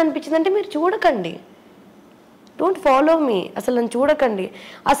ఇబ్బంది అనిపించిందంటే మీరు చూడకండి, డోంట్ ఫాలో మీ, అసలు నన్ను చూడకండి.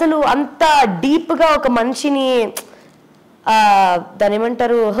 అసలు అంత డీప్గా ఒక మనిషిని దాని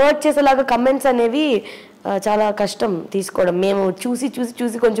ఏమంటారు హర్ట్ చేసేలాగా కమెంట్స్ అనేవి చాలా కష్టం తీసుకోవడం. మేము చూసి చూసి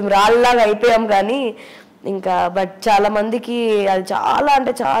చూసి కొంచెం రాళ్ళలాగా అయిపోయాం కానీ ఇంకా, బట్ చాలా మందికి అది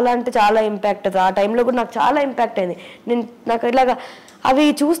చాలా ఇంపాక్ట్ అవుతుంది. ఆ టైంలో కూడా నాకు చాలా ఇంపాక్ట్ అయింది. నాకు ఇట్లాగా అవి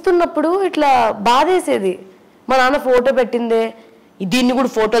చూస్తున్నప్పుడు ఇట్లా బాధేసేది. మా నాన్న ఫోటో పెట్టిందే, దీన్ని కూడా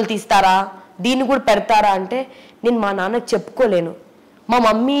ఫోటోలు తీస్తారా, దీన్ని కూడా పెడతారా అంటే నేను మా నాన్నకి చెప్పుకోలేను. మా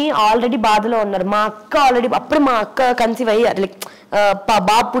మమ్మీ ఆల్రెడీ బాధలో ఉన్నారు, మా అక్క ఆల్రెడీ అప్పుడే మా అక్క కన్సీవ్ అయ్యారు, లైక్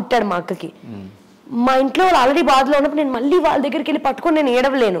బాబు పుట్టాడు మా అక్కకి. మా ఇంట్లో వాళ్ళు ఆల్రెడీ బాధలో ఉన్నప్పుడు నేను మళ్ళీ వాళ్ళ దగ్గరికి వెళ్ళి పట్టుకొని నేను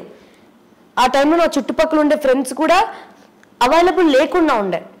ఏడవలేను. ఆ టైంలో నా చుట్టుపక్కల ఉండే ఫ్రెండ్స్ కూడా అవైలబుల్ లేకుండా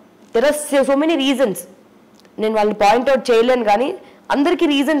ఉండే. There are so many reasons, నేను వాళ్ళని పాయింట్అవుట్ చేయలేను కానీ అందరికీ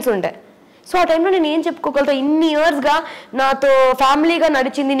రీజన్స్ ఉంటాయి. సో ఆ టైంలో నేను ఏం చెప్పుకోగలుగుతా, ఇన్ని ఇయర్స్గా నాతో ఫ్యామిలీగా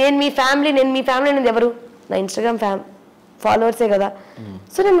నడిచింది నేను మీ ఫ్యామిలీ అనేది ఎవరు? నా ఇన్స్టాగ్రామ్ ఫాలోవర్సే కదా.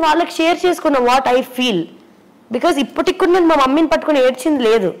 సో నేను వాళ్ళకి షేర్ చేసుకున్నా వాట్ ఐ ఫీల్. బికాస్ ఇప్పటికి కూడా నేను మా మమ్మీని పట్టుకొని ఏడ్చింది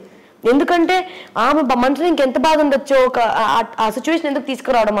లేదు. ఎందుకంటే ఆమె మనసులో ఇంకెంత బాధ ఉండొచ్చో, ఆ సిచ్యువేషన్ ఎందుకు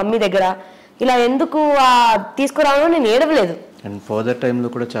తీసుకురావడం మమ్మీ దగ్గర, ఇలా ఎందుకు తీసుకురావడం నేను ఏడవలేదు. అండ్ ఫర్దర్ టైంలో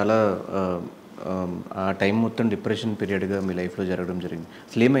కూడా చాలా ఆ టైం మొత్తం డిప్రెషన్ పీరియడ్గా మీ లైఫ్లో జరగడం జరిగింది.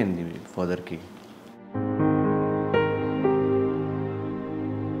 అసలు ఏమైంది మీ ఫాదర్కి?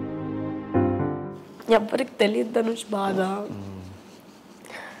 ఎవరికి తెలియదు ధనుష్ బాధ.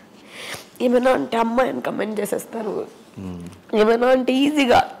 ఏమైనా అంటే అమ్మాయిని కమెంట్ చేసేస్తారు, ఏమైనా అంటే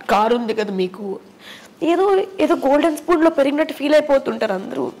ఈజీగా కారు ఉంది కదా మీకు, ఏదో గోల్డెన్ స్పూన్లో పెరిగినట్టు ఫీల్ అయిపోతుంటారు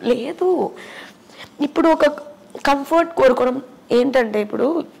అందరూ. లేదు, ఇప్పుడు ఒక కంఫర్ట్ కోరుకోవడం ఏంటంటే, ఇప్పుడు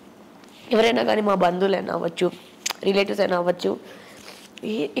ఎవరైనా కానీ మా బంధువులైనా అవ్వచ్చు, రిలేటివ్స్ అయినా అవ్వచ్చు,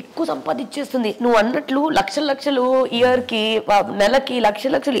 ఎక్కువ సంపాదించేస్తుంది నువ్వు అన్నట్లు లక్షలు ఇయర్కి నెలకి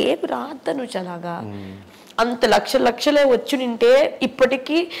లక్షలు ఏమి రాద్దను అలాగా. అంత లక్షలే వచ్చి నింటే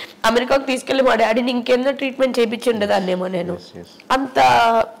ఇప్పటికీ అమెరికాకు తీసుకెళ్ళి మా డాడీని ఇంకేదో ట్రీట్మెంట్ చేయించి ఉండేదాన్నేమో నేను. అంత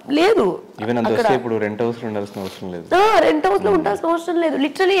లేదు, రెంట్ హౌస్ లో ఉండాల్సిన అవసరం లేదు.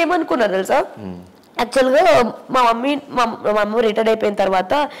 లిటరలీ ఏమనుకున్నారు తెలుసా, యాక్చువల్గా మా మమ్మీ రిటైర్డ్ అయిపోయిన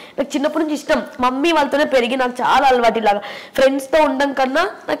తర్వాత నాకు చిన్నప్పటి నుంచి ఇష్టం, మమ్మీ వాళ్ళతోనే పెరిగి నాకు చాలా అలవాటు. ఇలాగా ఫ్రెండ్స్తో ఉండడం కన్నా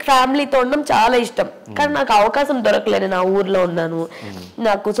నాకు ఫ్యామిలీతో ఉండడం చాలా ఇష్టం. కానీ నాకు అవకాశం దొరకలేదు, నా ఊర్లో ఉన్నాను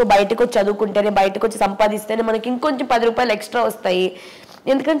నాకు. సో బయటకు వచ్చి చదువుకుంటేనే, బయటకు వచ్చి సంపాదిస్తేనే మనకి ఇంకొంచెం 10 రూపాయలు ఎక్స్ట్రా వస్తాయి.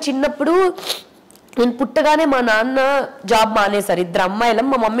 ఎందుకంటే చిన్నప్పుడు నేను పుట్టగానే మా నాన్న జాబ్ మానేశారు, 2 అమ్మాయిలం.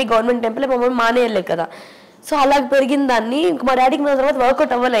 మా మమ్మీ గవర్నమెంట్ ఎంప్లాయ్, మా మమ్మీ మానేయలేదు కదా. సో అలాగ పెరిగిన దాన్ని మా డాడీకి నా తర్వాత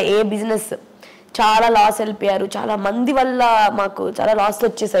వర్కౌట్ అవ్వలే ఏ బిజినెస్. చాలా లాస్ వెళ్ళిపోయారు, చాలా మంది వల్ల మాకు చాలా లాస్లు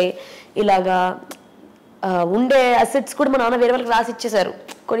వచ్చేసాయి. ఇలాగా ఉండే అసెట్స్ కూడా మా నాన్న వేరే వాళ్ళకి రాసి ఇచ్చేసారు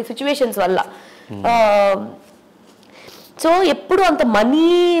కొన్ని సిచ్యువేషన్స్ వల్ల. సో ఎప్పుడు అంత మనీ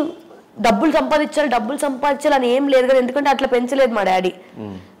డబ్బులు సంపాదించాలి అని ఏం లేదు కదా, ఎందుకంటే అట్లా పెంచలేదు మా డాడీ.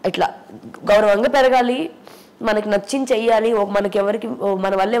 ఇట్లా గౌరవంగా పెరగాలి, మనకి నచ్చింది చెయ్యాలి,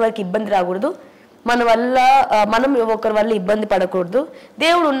 మన వల్ల ఎవరికి ఇబ్బంది రాకూడదు, మన వల్ల మనం ఒకరి వల్ల ఇబ్బంది పడకూడదు.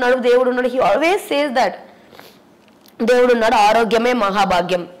 దేవుడు ఉన్నాడు, హీ ఆల్వేస్ సేస్ దట్. దేవుడు ఉన్నాడు, ఆరోగ్యమే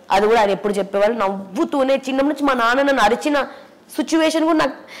మహాభాగ్యం. అది కూడా ఆయన ఎప్పుడు చెప్పేవాళ్ళు నవ్వుతూనే. చిన్న నుంచి మా నాన్న నన్ను అరిచిన సిచ్యువేషన్ కూడా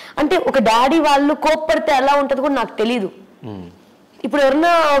నాకు, అంటే ఒక డాడీ వాళ్ళు కోప్పడితే ఎలా ఉంటుంది కూడా నాకు తెలీదు. ఇప్పుడు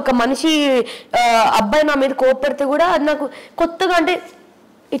ఎవరన్నా ఒక మనిషి అబ్బాయి నా మీద కోప్పడితే కూడా అది నాకు కొత్తగా, అంటే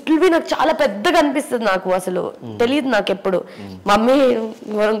ఇట్లవి నాకు చాలా పెద్దగా అనిపిస్తుంది. నాకు అసలు తెలియదు నాకు ఎప్పుడు. మమ్మీ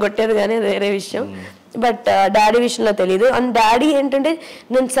ఘోరం కొట్టేది కానీ వేరే విషయం, బట్ డాడీ విషయంలో తెలియదు. అండ్ డాడీ ఏంటంటే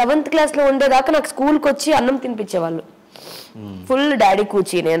నేను 7th క్లాస్లో ఉండేదాకా నాకు స్కూల్కి వచ్చి అన్నం తినిపించేవాళ్ళు. ఫుల్ డాడీ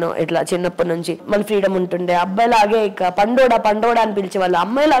కూచి నేను ఇట్లా చిన్నప్పటి నుంచి. మళ్ళీ ఫ్రీడమ్ ఉంటుండే. అబ్బాయిలాగే ఇక పండోడా అని పిలిచేవాళ్ళు,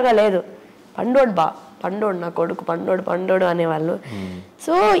 అమ్మాయిలాగా లేదు. పండోడు నా కొడుకు, పండోడు అనేవాళ్ళు.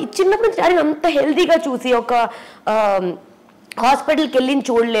 సో చిన్నప్పటి నుంచి డాడీ అంత హెల్తీగా చూసి, ఒక హాస్పిటల్కి వెళ్ళి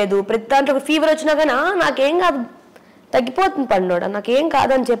చూడలేదు. ప్రతి దాంట్లో ఒక ఫీవర్ వచ్చినా కానీ నాకేం కాదు, తగ్గిపోతుంది పండోడ, నాకేం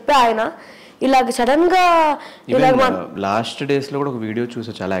కాదని చెప్పి ఆయన ఇలాగ సడన్ గా ఇలాగ లాస్ట్ డేస్ లో కూడా ఒక వీడియో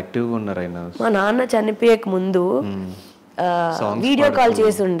చూసా, చాలా యాక్టివ్ గా ఉన్నారు ఆయన. మా నాన్న చనిపోయేక ముందు వీడియో కాల్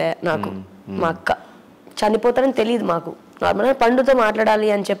చేసి ఉండే నాకు. మా అక్క చనిపోతారని తెలియదు మాకు, నార్మల్గా పండుతో మాట్లాడాలి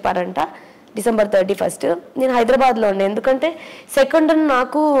అని చెప్పారంట. December 31st నేను హైదరాబాద్లో ఉండే, ఎందుకంటే సెకండ్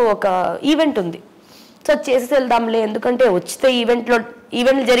నాకు ఒక ఈవెంట్ ఉంది. సో చేసి వెళ్దాంలే, ఎందుకంటే వచ్చితే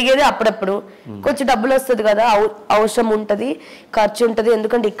ఈవెంట్లు జరిగేది అప్పుడప్పుడు, కొంచెం డబ్బులు వస్తుంది కదా, అవసరం ఉంటుంది, ఖర్చు ఉంటుంది.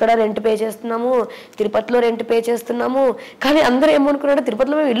 ఎందుకంటే ఇక్కడ రెంట్ పే చేస్తున్నాము, తిరుపతిలో రెంట్ పే చేస్తున్నాము. కానీ అందరూ ఏమనుకున్నారో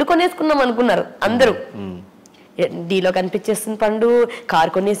తిరుపతిలో మేము ఇల్లు కొనేసుకున్నాం అనుకున్నారు అందరూ. డీలో కనిపించేస్తుంది పండు,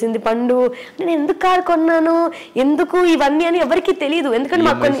 కారు కొనేసింది పండు. నేను ఎందుకు కారు కొన్నాను, ఎందుకు ఇవన్నీ అని ఎవరికి తెలియదు, ఎందుకంటే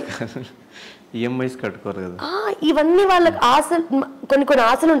మాకు ఈఎంఐస్ కట్టుకోరు కదా. ఇవన్నీ వాళ్ళకి ఆశలు, కొన్ని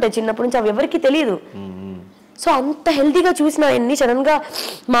ఆశలు ఉంటాయి చిన్నప్పటి నుంచి, అవి ఎవరికి తెలియదు. సో అంత హెల్తీగా చూసిన ఆయన్ని సడన్ గా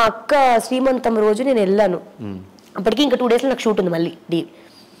మా అక్క శ్రీమంతం రోజు నేను వెళ్ళాను. అప్పటికి ఇంకా 2 days నాకు షూట్ ఉంది మళ్ళీ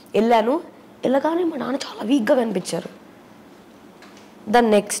వెళ్ళాను. వెళ్ళగానే మా నాన్న చాలా వీక్గా కనిపించారు. దాని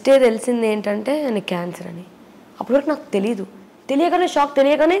నెక్స్ట్ డే తెలిసింది ఏంటంటే ఆయనకి క్యాన్సర్ అని. అప్పటి వరకు నాకు తెలియగానే షాక్,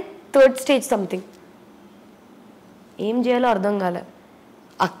 తెలియగానే 3rd stage సంథింగ్. ఏం చేయాలో అర్థం కాలే.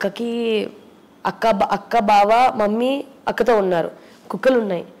 అక్క బావ మమ్మీ అక్కతో ఉన్నారు, కుక్కలు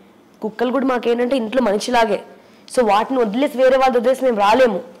ఉన్నాయి. కుక్కలు కూడా మాకేంటంటే ఇంట్లో మనిషిలాగే. సో వాటిని వదిలేసి వేరే వాళ్ళు వదిలేసి మేము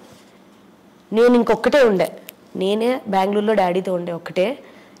రాలేము. నేను ఇంకొక్కటే ఉండే, నేనే బెంగళూరులో డాడీతో ఉండే ఒక్కటే.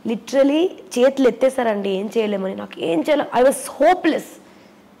 లిటరలీ చేతులు ఎత్తేసారండి, ఏం చేయలేమని. నాకు ఏం చేయాలి, ఐ వాజ్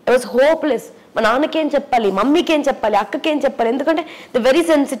హోప్లెస్. మా నాన్నకేం చెప్పాలి, మమ్మీకేం చెప్పాలి, అక్కకేం చెప్పాలి, ఎందుకంటే ద వెరీ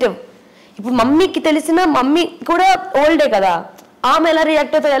సెన్సిటివ్. ఇప్పుడు మమ్మీకి తెలిసిన, మమ్మీ కూడా ఓల్డే కదా, ఆమె ఎలా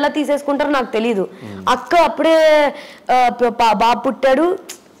రియాక్ట్ అవుతారో ఎలా తీసేసుకుంటారో నాకు తెలీదు. అక్క అప్పుడే బాబు పుట్టాడు,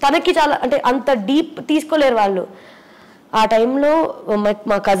 తనకి చాలా అంటే అంత డీప్ తీసుకోలేరు వాళ్ళు. ఆ టైంలో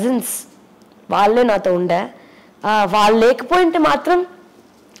మా కజిన్స్ వాళ్ళే నాతో ఉండే. వాళ్ళు లేకపోయింటే మాత్రం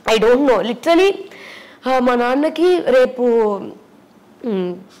ఐ డోంట్ నో. లిటరలీ మా నాన్నకి రేపు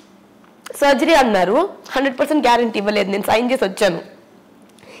సర్జరీ అన్నారు, 100% గ్యారంటీ ఇవ్వలేదు. నేను సైన్ చేసి వచ్చాను,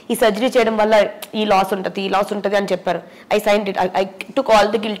 ఈ సర్జరీ చేయడం వల్ల ఈ లాస్ ఉంటుంది అని చెప్పారు. I sign it, I took all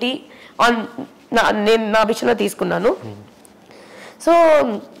the guilty on, నేను నా విషయంలో తీసుకున్నాను. సో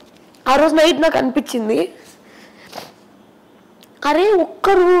ఆ రోజు నైట్ నాకు అనిపించింది, అరే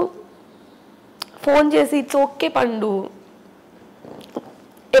ఒక్కరు ఫోన్ చేసి ఇట్స్ ఓకే పండు,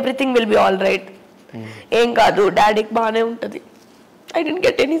 everything will be all right, ఏం కాదు, డాడీకి బాగానే ఉంటుంది. I didn't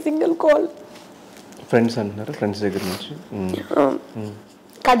get any single call. Friends అంటున్నారు, ఫ్రెండ్స్ దగ్గర నుంచి,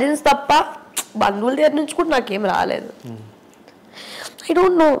 కజిన్స్ తప్ప బంధువుల దగ్గర నుంచి కూడా నాకేం రాలేదు. I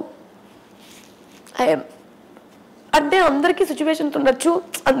don't know. అంటే అందరికీ సిచ్యువేషన్స్ ఉండొచ్చు,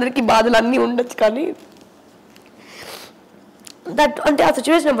 అందరికీ బాధలు అన్నీ ఉండొచ్చు, కానీ అంటే ఆ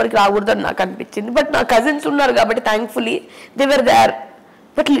సిచ్యువేషన్ ఎవరికి రాకూడదని నాకు అనిపించింది. బట్ నా కజిన్స్ ఉన్నారు కాబట్టి thankfully they were there.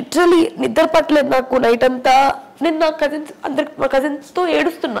 But literally నిద్ర పట్టలేదు నాకు నైట్ అంతా. నేను మా కజిన్స్తో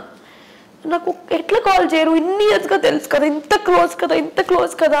ఏడుస్తున్నా, నాకు ఎట్లా కాల్ చేయరు, ఇన్ని ఇయర్స్గా తెలుసు కదా, ఇంత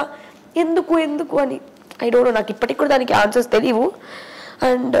క్లోజ్ కదా, ఎందుకు అని. ఐ డోంట్ నో, నాకు ఇప్పటికి కూడా దానికి ఆన్సర్స్ తెలియవు.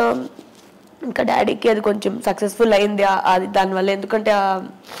 అండ్ ఇంకా డాడీకి అది కొంచెం సక్సెస్ఫుల్ అయింది అది దానివల్ల. ఎందుకంటే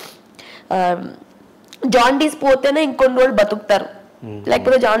జాండీస్ పోతేనే ఇంకొన్ని రోజులు బతుకుతారు,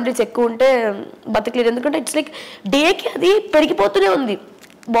 లేకపోతే జాండీస్ ఎక్కువ ఉంటే బతకలేరు. ఎందుకంటే ఇట్స్ లైక్ డేకి అది పెరిగిపోతూనే ఉంది.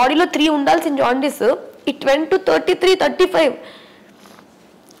 బాడీలో 3 ఉండాల్సిన జాండీస్ ఇట్ వెంట్ టు 33, 35.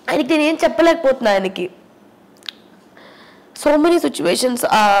 ఆయనకి నేను ఏం చెప్పలేకపోతున్నా. ఆయనకి సో మెనీ సిచ్యువేషన్స్.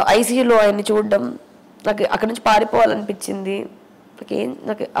 ఐసీయూలో ఆయన్ని చూడడం, నాకు అక్కడి నుంచి పారిపోవాలనిపించింది.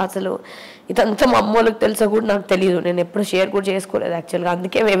 నాకు అసలు ఇదంతా మా అమ్మ వాళ్ళకి తెలుసా కూడా నాకు తెలియదు. నేను ఎప్పుడు షేర్ కూడా చేసుకోలేదు యాక్చువల్గా.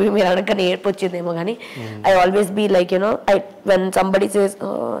 అందుకే మేబీ మీరు అనగానే ఏర్పు వచ్చిందేమో. కానీ I always be like you know, when somebody says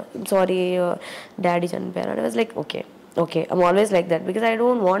sorry daddy చనిపోయారు, I was like okay I'm always like that, because I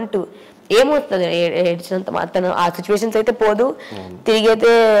don't want to. ఏమవుతుంది ఏడ్చినంత మాత్రం, ఆ సిచ్యువేషన్స్ అయితే పోదు,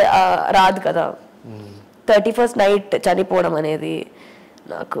 తిరిగైతే రాదు కదా. 31st నైట్ చనిపోవడం అనేది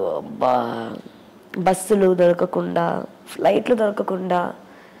నాకు బస్సులు దొరకకుండా, ఫ్లైట్లు దొరకకుండా,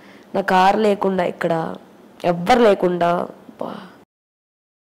 నా కార్ లేకుండా, ఇక్కడ ఎవ్వరు లేకుండా,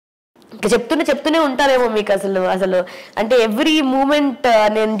 ఇంకా చెప్తూనే ఉంటారేమో మీకు. అసలు అంటే ఎవ్రీ మూమెంట్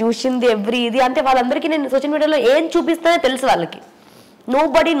నేను చూసింది, ఎవ్రీ ఇది అంటే వాళ్ళందరికీ నేను సోషల్ మీడియాలో ఏం చూపిస్తానో తెలుసు వాళ్ళకి. No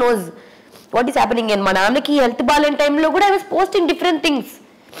body knows what is happening. మా నాన్నకి హెల్త్ బాగాలేని టైంలో కూడా I was posting different things.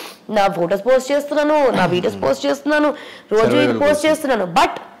 నా ఫొటోస్ పోస్ట్ చేస్తున్నాను, నా వీడియోస్ పోస్ట్ చేస్తున్నాను, రోజు ఇది పోస్ట్ చేస్తున్నాను.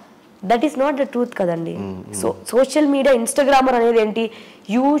 But that is not the truth కదండి. సో సోషల్ మీడియా, ఇన్స్టాగ్రామర్ అనేది ఏంటి,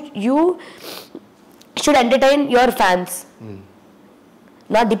 you should entertain your fans.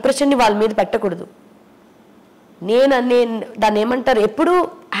 నా డిప్రెషన్ని వాళ్ళ మీద పెట్టకూడదు. నేను దాన్ని ఏమంటారు, ఎప్పుడు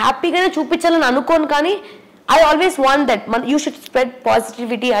హ్యాపీగానే చూపించాలని అనుకోను, కానీ I always want that you should spread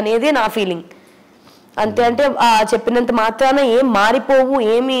positivity అనేది నా ఫీలింగ్. అంతే. అంటే చెప్పినంత మాత్రాన ఏం మారిపోవు,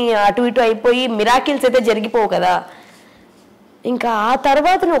 ఏమి అటు ఇటు అయిపోయి మిరాకిల్స్ అయితే జరిగిపోవు కదా. ఇంకా ఆ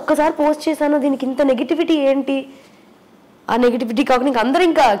తర్వాత నేను ఒక్కసారి పోస్ట్ చేశాను, దీనికి ఇంత నెగిటివిటీ ఏంటి, ఆ నెగిటివిటీ కాకుండా ఇంకా అందరూ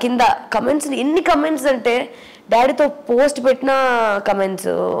ఇంకా కింద కమెంట్స్, ఎన్ని కమెంట్స్ అంటే డాడీతో పోస్ట్ పెట్టిన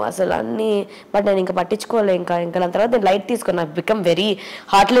కమెంట్స్ అసలు అన్నీ. బట్ నేను ఇంకా పట్టించుకోలే. ఇంకా దాని తర్వాత నేను లైట్ తీసుకున్నా. బికమ్ వెరీ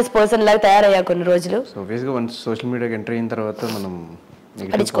హార్ట్లెస్ పర్సన్ లాగా తయారయ్యా కొన్ని రోజులు. ఆబ్వియస్గా వన్స్ సోషల్ మీడియాకి ఎంటర్ అయిన తర్వాత మనం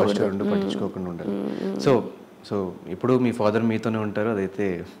పట్టించుకోకుండా ఉండాలి. సో ఇప్పుడు మీ ఫాదర్ మీతోనే ఉంటారు, అదైతే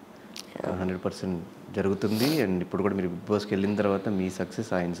 100% జరుగుతుంది. అండ్ ఇప్పుడు కూడా మీరు బిగ్ బాస్కి వెళ్ళిన తర్వాత మీ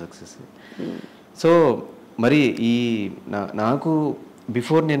సక్సెస్ ఆయన సక్సెస్. సో మరి ఈ నాకు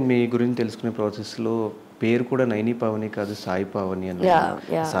బిఫోర్ నేను మీ గురించి తెలుసుకునే ప్రాసెస్లో పేరు కూడా నైని పావని కాదు, సాయి పావని అని.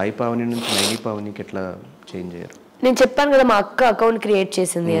 సాయి పావని నుంచి నైని పావనికి ఎట్లా చేంజ్ అయ్యారు? నేను చెప్పాను కదా మా అక్క అకౌంట్ క్రియేట్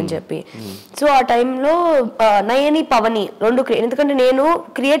చేసింది అని చెప్పి. సో ఆ టైంలో నయని పవని రెండు ఎందుకంటే నేను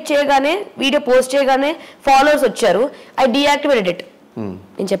క్రియేట్ చేయగానే వీడియో పోస్ట్ చేయగానే ఫాలోవర్స్ వచ్చారు. I deactivated it.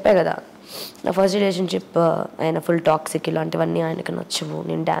 నేను చెప్పా కదా నా ఫస్ట్ రిలేషన్షిప్ ఆయన ఫుల్ టాక్సిక్, ఇలాంటివన్నీ ఆయనకు నచ్చవు.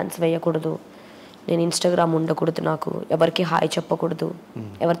 నేను డ్యాన్స్ వేయకూడదు, నేను ఇన్స్టాగ్రామ్ ఉండకూడదు, నాకు ఎవరికి హాయ్ చెప్పకూడదు,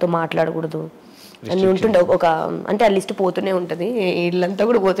 ఎవరితో మాట్లాడకూడదు అన్నీ ఉంటుండే. ఒక అంటే ఆ లిస్ట్ పోతూనే ఉంటుంది, ఇళ్ళంతా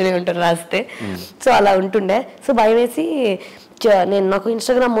కూడా పోతూనే ఉంటారు రాస్తే. సో అలా ఉంటుండే. సో భయం వేసి నేను నాకు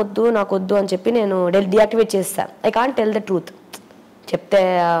ఇన్స్టాగ్రామ్ వద్దు, నాకు వద్దు అని చెప్పి నేను డీయాక్టివేట్ చేస్తాను. I can't tell the truth. చెప్తే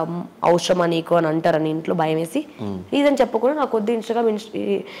అవసరమా నీకు అని అంటారని ఇంట్లో భయం వేసి రీజన్ చెప్పకుండా నాకు వద్దు ఇన్స్టాగ్రామ్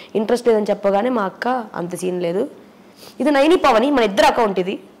ఇంట్రెస్ట్ లేదని చెప్పగానే మా అక్క అంత సీన్ లేదు, ఇది నైని పవని మన ఇద్దరు అకౌంట్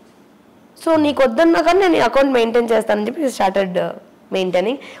ఇది, సో నీకు వద్దన్నా కానీ నేను అకౌంట్ మెయింటైన్ చేస్తానని చెప్పి స్టార్టెడ్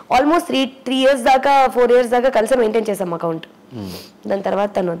మెయింటైనింగ్. ఆల్మోస్ట్ 3 years దాకా 4 years దాకా కలిసి మెయింటైన్ చేసాం అకౌంట్. దాని తర్వాత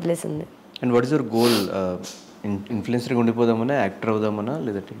తను వదిలేసింది. And what is your goal? ఇన్ఫ్లుయెన్సర్గా ఉండిపోదామన్నా, actor అవుదామన్నా,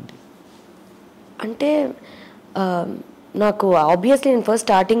 లేదంటే ఏంటి? అంటే నాకు ఆబ్వియస్లీ నేను ఫస్ట్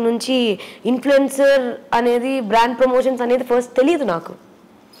స్టార్టింగ్ నుంచి ఇన్ఫ్లుయెన్సర్ అనేది, బ్రాండ్ ప్రమోషన్స్ అనేది ఫస్ట్ తెలియదు నాకు.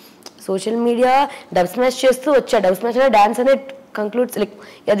 సోషల్ మీడియా డబ్ స్మాష్ చేస్తూ వచ్చా. డబ్ స్మాష్ అనే డాన్స్ అనేది కంక్లూడ్స్ లైక్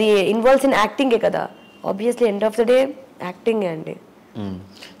అది ఇన్వాల్వ్స్ ఇన్ యాక్టింగే కదా. Obviously end of the day యాక్టింగే అండి.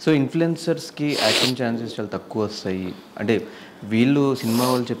 సో ఇన్ఫ్లుయెన్సర్స్కి యాక్టింగ్ ఛాన్సెస్ చాలా తక్కువ వస్తాయి అంటే వీళ్ళు సినిమా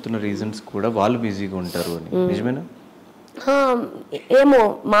వాళ్ళు చెప్తున్న రీజన్స్ కూడా వాళ్ళు బిజీగా ఉంటారు అని, నిజమేనా? ఏమో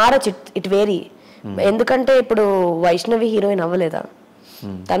మారచ్చు, ఇట్ వేరీ. ఎందుకంటే ఇప్పుడు వైష్ణవి హీరోయిన్ అవ్వలేదా,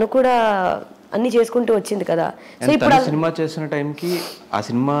 తను కూడా అన్ని చేసుకుంటూ వచ్చింది కదా. సో ఇప్పుడు సినిమా చేసిన టైంకి ఆ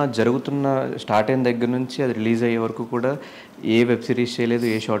సినిమా జరుగుతున్న స్టార్ట్ అయిన దగ్గర నుంచి అది రిలీజ్ అయ్యే వరకు కూడా ఏ వెబ్ సిరీస్ చేయలేదు,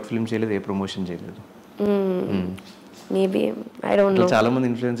 ఏ షార్ట్ ఫిల్మ్ చేయలేదు, ఏ ప్రమోషన్ చేయలేదు. Maybe I don't know. చాలా మంది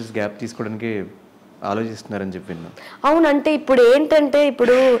ఇన్ఫ్లుయెన్సర్స్ గ్యాప్ తీసుకోవడానికి ఆలోచిస్తున్నారని చెప్పిన. అవునంటే ఇప్పుడు ఏంటంటే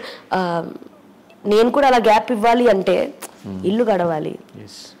ఇప్పుడు నేను కూడా అలా గ్యాప్ ఇవ్వాలి అంటే ఇల్లు గడవాలి,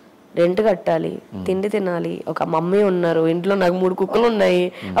 రెంట్ కట్టాలి, తిండి తినాలి, ఒక మమ్మీ ఉన్నారు ఇంట్లో, నాకు 3 కుక్కలు ఉన్నాయి,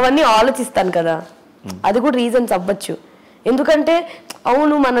 అవన్నీ ఆలోచిస్తాను కదా. అది కూడా రీజన్స్ అవ్వచ్చు. ఎందుకంటే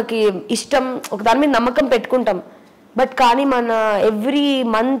అవును మనకి ఇష్టం, ఒక దాని మీద నమ్మకం పెట్టుకుంటాం, బట్ కానీ మన ఎవ్రీ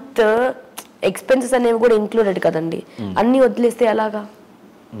మంత్ ఎక్స్పెన్సెస్ అనేవి కూడా ఇంక్లూడెడ్ కదండి. అన్నీ వదిలేస్తే ఎలాగా?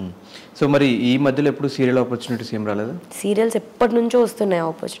 సో మరి ఈ మధ్యలో ఎప్పుడు సీరియల్ ఆపర్చునిటీస్ ఏం రాలేదా? సీరియల్స్ ఎప్పటి నుంచో వస్తున్నాయి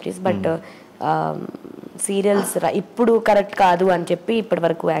ఆపర్చునిటీస్, బట్ సీరియల్స్ ఇప్పుడు కరెక్ట్ కాదు అని చెప్పి ఇప్పటి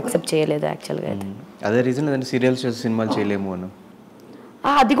వరకు యాక్సెప్ట్ చేయలేదు యాక్చువల్గా అయితే. అదే రీజన్ లేదంటే సీరియల్స్ సినిమాలు చేయలేము అన్న?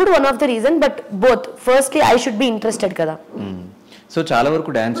 అది కూడా one of the reason, but both. Firstly I should be interested కదా. సో చాలా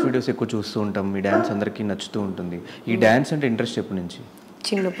వరకు డ్యాన్స్ వీడియోస్ ఎక్కువ చూస్తూ ఉంటాం, మీ డ్యాన్స్ అందరికీ నచ్చుతూ ఉంటుంది. ఈ డ్యాన్స్ అంటే ఇంట్రెస్ట్ ఎప్పటి నుంచి?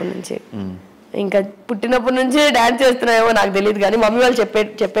 చిన్నప్పటి నుంచి. ఇంకా పుట్టినప్పటి నుంచి డ్యాన్స్ చేస్తున్నాయేమో నాకు తెలియదు కానీ మమ్మీ వాళ్ళు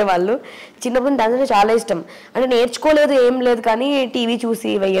చెప్పేవాళ్ళు చిన్నప్పుడు డ్యాన్స్ అంటే చాలా ఇష్టం. అంటే నేర్చుకోలేదు ఏం లేదు కానీ టీవీ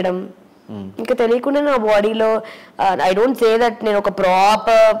చూసి వేయడం, ఇంకా తెలియకుండా నా బాడీలో ఐ డోంట్ సే దట్ నేను ఒక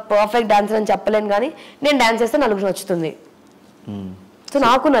పర్ఫెక్ట్ డాన్సర్ అని చెప్పలేను కానీ నేను డాన్స్ చేస్తే నలుగురు నచ్చుతుంది. సో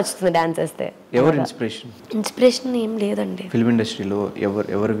నాకు నచ్చుతుంది డాన్స్ చేస్తే. ఎవరు ఇన్స్పిరేషన్? ఇన్స్పిరేషన్ ఏం లేదండి. ఫిల్మ్ ఇండస్ట్రీలో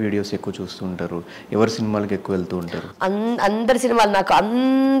ఎవరు వీడియోస్ ఎక్కువ చూస్తూ ఉంటారు, ఎవరు సినిమాలకు ఎక్కువ వెళ్తూ ఉంటారు? అందరి సినిమాలు, నాకు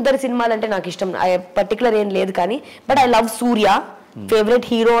అందరి సినిమాలు అంటే నాకు ఇష్టం, పర్టికులర్ ఏం లేదు కానీ. But I love Surya. Favourite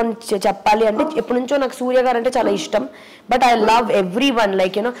hero అని చెప్పాలి అంటే ఎప్పటి నుంచో నాకు సూర్య గారు అంటే చాలా ఇష్టం. But I love every one.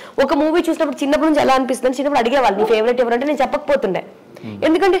 Like you know ఒక మూవీ చూసినప్పుడు చిన్నప్పటి నుంచి ఎలా అనిపిస్తుంది, చిన్నప్పుడు అడిగేవాళ్ళు నీ ఫేవరెట్ ఎవరంటే నేను చెప్పకపోతుండే.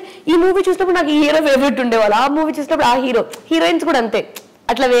 ఎందుకంటే ఈ మూవీ చూసినప్పుడు నాకు ఈ హీరో ఫేవరెట్ ఉండేవాళ్ళు, ఆ మూవీ చూసినప్పుడు ఆ హీరోయిన్స్ కూడా అంతే,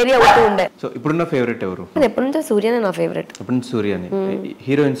 అట్లా వేరే అవుతూ ఉండే. సో ఇప్పుడున్న ఫేవరెట్ ఎవరు? ఎప్పటి నుంచో సూర్యనే నా ఫేవరెట్. ఎప్పటి నుంచి సూర్యనే.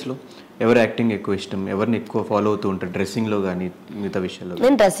 హీరోయిన్స్ లో ఎవరు యాక్టింగ్ ఎక్కువ ఇష్టం, ఎవరిని ఎక్కువ ఫాలో అవుతూ ఉంటారు డ్రెస్సింగ్ లో కానీ మిగతా విషయాల్లో?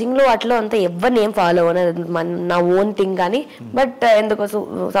 నేను డ్రెస్సింగ్ లో అట్లా అంతా ఎవరిని ఏం ఫాలో అవ్వను, నా ఓన్ థింగ్ కానీ. బట్ ఎందుకో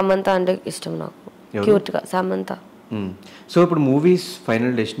సమంత అంటే ఇష్టం నాకు, క్యూట్ గా. సమంత సో ఇప్పుడు మూవీస్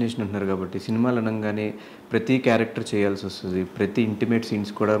ఫైనల్ డెస్టినేషన్ అంటున్నారు కాబట్టి సినిమాలు అనగానే ప్రతి క్యారెక్టర్ చేయాల్సి వస్తుంది, ప్రతి ఇంటిమేట్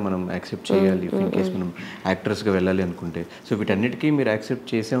సీన్స్ కూడా మనం యాక్సెప్ట్ చేయాలి ఇన్ కేస్ మనం యాక్టర్స్గా వెళ్ళాలి అనుకుంటే. సో వీటన్నిటికీ మీరు యాక్సెప్ట్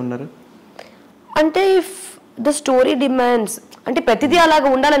చేసే ఉన్నారు? అంటే ఇఫ్ ద స్టోరీ డిమాండ్స్, అంటే ప్రతిదీ అలాగా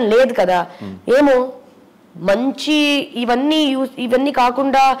ఉండాలని లేదు కదా. ఏమో మంచి ఇవన్నీ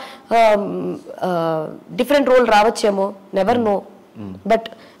కాకుండా different role రావచ్చేమో, never know. But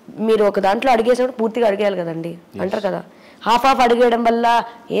మీరు ఒక దాంట్లో అడిగేసినప్పుడు పూర్తిగా అడిగేయాలి కదండి, అంటారు కదా. హాఫ్ అడిగేయడం వల్ల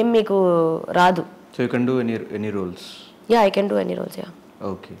ఏం మీకు రాదు. So you can do any roles? Yeah, I can do any roles. Yeah.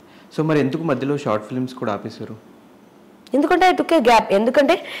 Okay. So మరి ఎందుకు మధ్యలో షార్ట్ ఫిల్మ్స్ కూడా ఆపేశారు? ఎందుకంటే ఐ టుక్ ఏ గ్యాప్.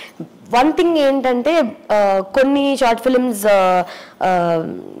 ఎందుకంటే వన్ థింగ్ ఏంటంటే కొన్ని షార్ట్ ఫిల్మ్స్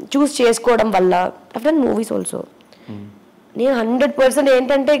చూస్ చేసుకోవడం వల్ల ఐ డన్ మూవీస్ ఆల్సో. నేను 100%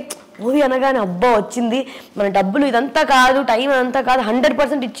 ఏంటంటే మూవీ అనగానే అబ్బా వచ్చింది, మన డబ్బులు ఇదంతా కాదు, టైం అదంతా కాదు,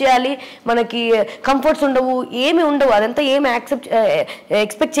 100% ఇచ్చేయాలి, మనకి కంఫర్ట్స్ ఉండవు, ఏమి ఉండవు, అదంతా ఏమి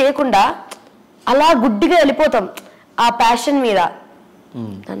ఎక్స్పెక్ట్ చేయకుండా అలా గుడ్డిగా వెళ్ళిపోతాం ఆ ప్యాషన్ మీద.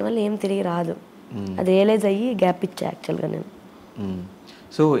 దానివల్ల ఏం తిరిగి రాదు. అది రియలైజ్ అయ్యి గ్యాప్ ఇచ్చా యాక్చువల్గా నేను.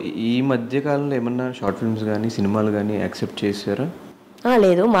 సో ఈ మధ్యకాలంలో ఏమన్నా షార్ట్ ఫిల్మ్స్ కానీ సినిమాలు కానీ యాక్సెప్ట్ చేశారా?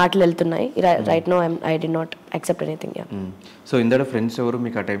 లేదు, మాటలు వెళ్తున్నాయి. Right no I did not accept anything. So ఇందర friends ఎవరు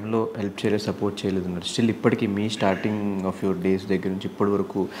మీకు ఆ టైంలో హెల్ప్ చేయలేదు, సపోర్ట్ చేయలేదు అన్నారు. స్టిల్ ఇప్పటికీ మీ స్టార్టింగ్ ఆఫ్ యువర్ డేస్ దగ్గర నుంచి ఇప్పటి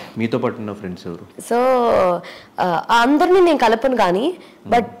వరకు మీతో పాటు ఉన్న ఫ్రెండ్స్ ఎవరు? సో అందరినీ నేను కలపను కానీ,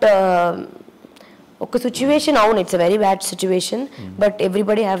 బట్ ఒక సిచ్యువేషన్, అవును it's a very bad situation, but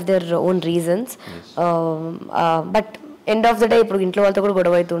everybody have their own reasons. But end of the day ఇప్పుడు ఇంట్లో వాళ్ళతో కూడా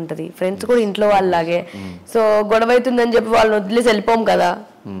గొడవ అవుతూ ఉంటుంది, ఫ్రెండ్స్ కూడా ఇంట్లో వాళ్ళలాగే. సో గొడవ అవుతుందని చెప్పి వాళ్ళని వదిలేసి వెళ్ళిపోం కదా.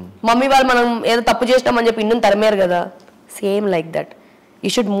 మమ్మీ వాళ్ళు మనం ఏదో తప్పు చేసినామని చెప్పి ఇన్ను తరమేరు కదా. Same like that,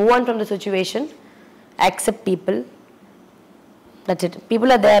 you should move on from the situation, accept people, that's it.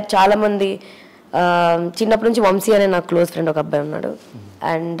 People are there. చాలా మంది చిన్నప్పటి నుంచి వంశీ అనే నాకు క్లోజ్ ఫ్రెండ్ ఒక అబ్బాయి ఉన్నాడు,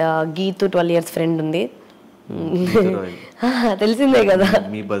 అండ్ గీతు 12 years ఫ్రెండ్ ఉంది. తెలిసిందే కదా,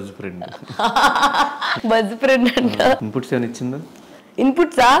 మీ బజ్ ఫ్రెండ్. బజ్ ఫ్రెండ్ అంట. ఇన్పుట్స్ ఏమైనా ఇచ్చిందా?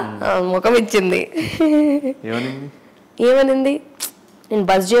 ఇన్పుట్సా? ముఖం ఇచ్చింది. ఏమనింది? నేను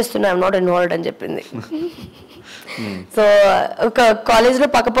బజ్ చేస్తున్నా, ఐఎమ్ నాట్ ఇన్వాల్వ్డ్ అని చెప్పింది. సో ఒక కాలేజ్లో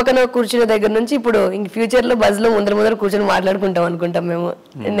పక్కన కూర్చునే దగ్గర నుంచి ఇప్పుడు ఇంక ఫ్యూచర్లో బజ్లో ముందర కూర్చొని మాట్లాడుకుంటాం అనుకుంటాం మేము.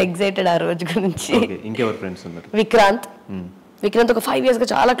 నేను ఎక్సైటెడ్ ఆ రోజు గురించి. ఇంకెవరు ఫ్రెండ్స్ ఉన్నారు? విక్రాంత్ ఒక 5 years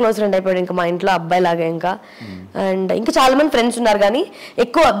చాలా క్లోజ్ ఫ్రెండ్ అయిపోయాడు, ఇంకా మా ఇంట్లో అబ్బాయి లాగా ఇంకా. అండ్ ఇంకా చాలా మంది ఫ్రెండ్స్ ఉన్నారు కానీ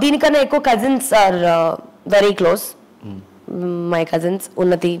దీనికన్నా ఎక్కువ cousins are very close. My cousins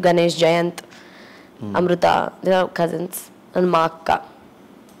Unnati, Ganesh, Jayant, Amrutha, cousins, and మా అక్క.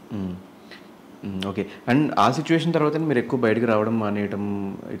 ఓకే. అండ్ ఆ సిచ్యువేషన్ తర్వాత మీరు ఎక్కువ బయటకు రావడం మానేయడం,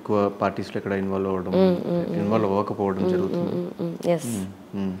 ఎక్కువ పార్టీస్లో ఇక్కడ ఇన్వాల్వ్ అవ్వకపోవడం జరుగుతుంది.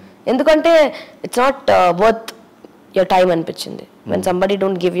 ఎందుకంటే it's not worth your time అనిపించింది. when somebody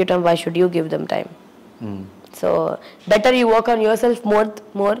don't give you time, why should you give them time? So better you work on yourself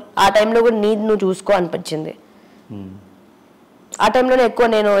more. ఆ టైంలో కూడా నువ్వు చూసుకో అనిపించింది. ఆ టైంలోనే ఎక్కువ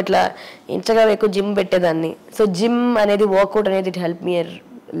నేను ఇట్లా ఇన్స్టాగ్రామ్ ఎక్కువ జిమ్ పెట్టేదాన్ని. సో జిమ్ అనేది, వర్కౌట్ అనేది, it help me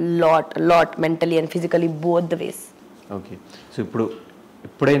lot mentally and physically, both the ways. Okay. So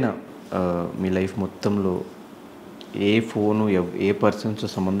ఎప్పుడైనా మీ లైఫ్ మొత్తంలో ఏ ఫోను ఏ పర్సన్స్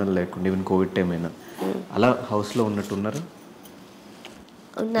సంబంధం లేకుండా, ఈవెన్ కోవిడ్ టైం అయినా అలా హౌస్లో ఉన్నట్టున్నారా?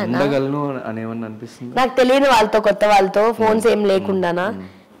 ఉండగలను అనేమన్నా అనిపిస్తుంది? నాకు తెలియని వాళ్ళతో, కొత్త వాళ్ళతో ఫోన్స్ ఏం లేకుండానా?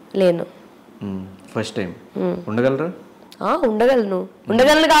 లేను. First time ఉండగలరా?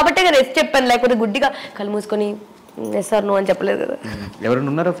 ఉండగలను కాబట్టి రెస్ట్ చెప్పాను, లేకపోతే గుడ్డిగా కళ్ళు మూసుకొని సార్ నువ్వు అని చెప్పలేదు కదా. ఎవరైనా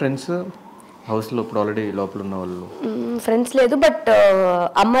ఉన్నారా ఫ్రెండ్స్ హౌస్లో ఇప్పుడు ఆల్రెడీ లోపల ఉన్న వాళ్ళు? ఫ్రెండ్స్ లేదు, బట్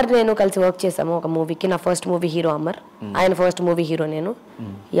అమర్ నేను కలిసి వర్క్ చేసాము ఒక మూవీకి. నా ఫస్ట్ మూవీ హీరో అమర్, ఆయన ఫస్ట్ మూవీ హీరో నేను.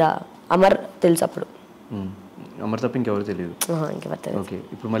 యా, అమర్ తెలుసు అప్పుడు. అమర్ తప్ప ఇంకెవరు తెలియదు? ఇంకెవరు తెలియదు. ఓకే.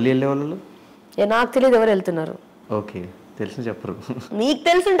 ఇప్పుడు మళ్ళీ వెళ్ళే వాళ్ళు? నాకు తెలియదు ఎవరు వెళ్తున్నారు. ఓకే. తెలిసి చెప్పరు. నీకు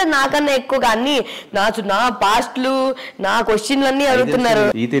తెలుసుంటే నాకన్నా ఎక్కువగా అన్ని నా పాస్ట్లు, నా క్వశ్చన్లు అన్నీ అడుగుతున్నారు.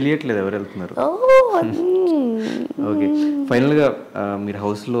 ఈ తెలియట్లేదు ఎవరు వెళ్తున్నారు. ఓకే. ఫైనల్గా మీరు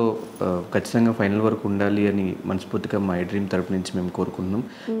హౌస్లో ఖచ్చితంగా ఫైనల్ వరకు ఉండాలి అని మనస్ఫూర్తిగా మా iDream తరపు నుంచి మేము కోరుకుంటున్నాం.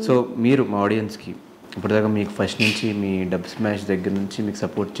 సో మీరు మా ఆడియన్స్కి ఇప్పటిదాకా మీకు ఫస్ట్ నుంచి మీ డబ్ స్మాష్ దగ్గర నుంచి మీకు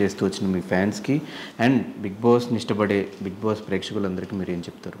సపోర్ట్ చేస్తూ వచ్చిన మీ ఫ్యాన్స్కి అండ్ బిగ్ బాస్ని ఇష్టపడే బిగ్ బాస్ ప్రేక్షకులందరికీ మీరు ఏం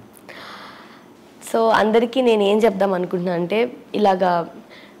చెప్తారు? సో అందరికీ నేను ఏం చెప్దాం అనుకుంటున్నా అంటే, ఇలాగా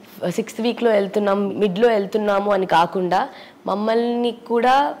 6th weekలో వెళ్తున్నాం, మిడ్లో వెళ్తున్నాము అని కాకుండా మమ్మల్ని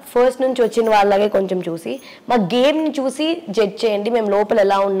కూడా ఫస్ట్ నుంచి వచ్చిన వాళ్ళగే కొంచెం చూసి మా గేమ్ని చూసి జడ్జ్ చేయండి. మేము లోపల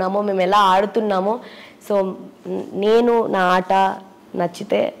ఎలా ఉన్నామో, మేము ఎలా ఆడుతున్నామో. సో నేను నా ఆట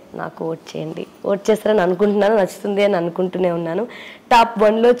నచ్చితే నాకు ఓట్ చేయండి. ఓట్ చేస్తారని అనుకుంటున్నాను, నచ్చుతుంది అని అనుకుంటూనే ఉన్నాను. టాప్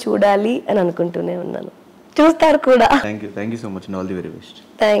 1లో చూడాలి అని అనుకుంటూనే ఉన్నాను. చూస్తారు కూడా. Thank you so much and all the very best.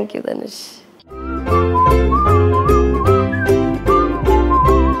 Thank you Dhanush.